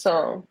yeah.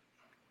 So.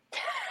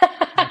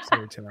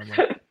 Absolutely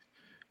terrible.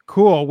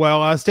 Cool.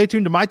 Well, stay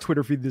tuned to my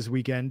Twitter feed this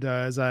weekend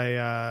as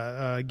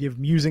I give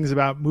musings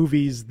about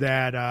movies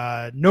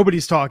that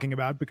nobody's talking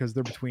about because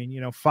they're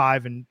between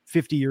 5 and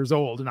 50 years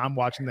old, and I'm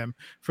watching them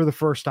for the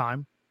first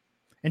time.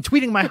 And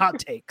tweeting my hot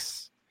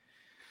takes.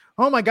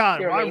 Oh my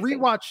God. I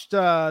rewatched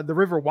The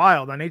River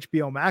Wild on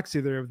HBO Max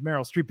either with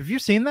Meryl Streep. Have you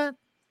seen that?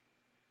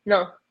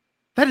 No.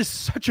 That is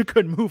such a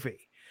good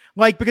movie.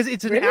 Because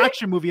it's an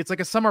action movie. It's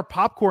like a summer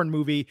popcorn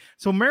movie.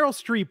 So Meryl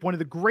Streep, one of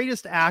the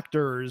greatest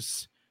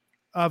actors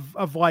of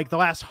the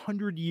last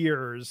 100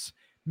 years,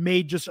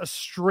 made just a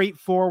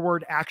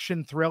straightforward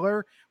action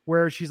thriller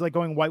where she's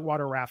going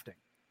whitewater rafting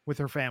with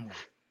her family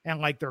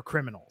and they're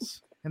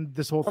criminals. And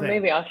this whole thing.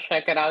 Maybe I'll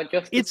check it out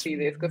just to see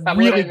this because I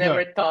would have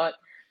never thought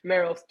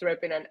Meryl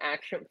Streep in an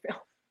action film.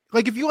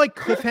 If you like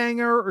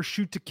Cliffhanger or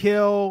Shoot to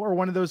Kill or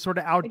one of those sort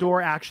of outdoor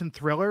action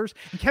thrillers,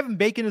 and Kevin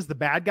Bacon is the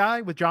bad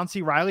guy with John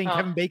C. Reilly, and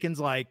Kevin Bacon's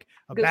a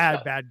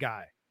bad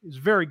guy. It's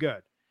very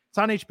good. It's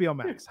on HBO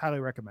Max. Highly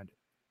recommend it.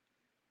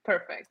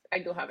 Perfect. I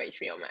do have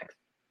HBO Max.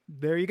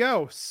 There you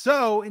go.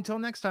 So until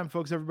next time,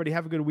 folks, everybody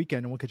have a good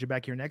weekend, and we'll catch you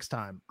back here next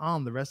time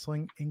on the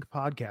Wrestling Inc.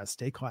 podcast.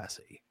 Stay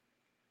classy.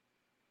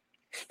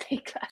 Stay classy.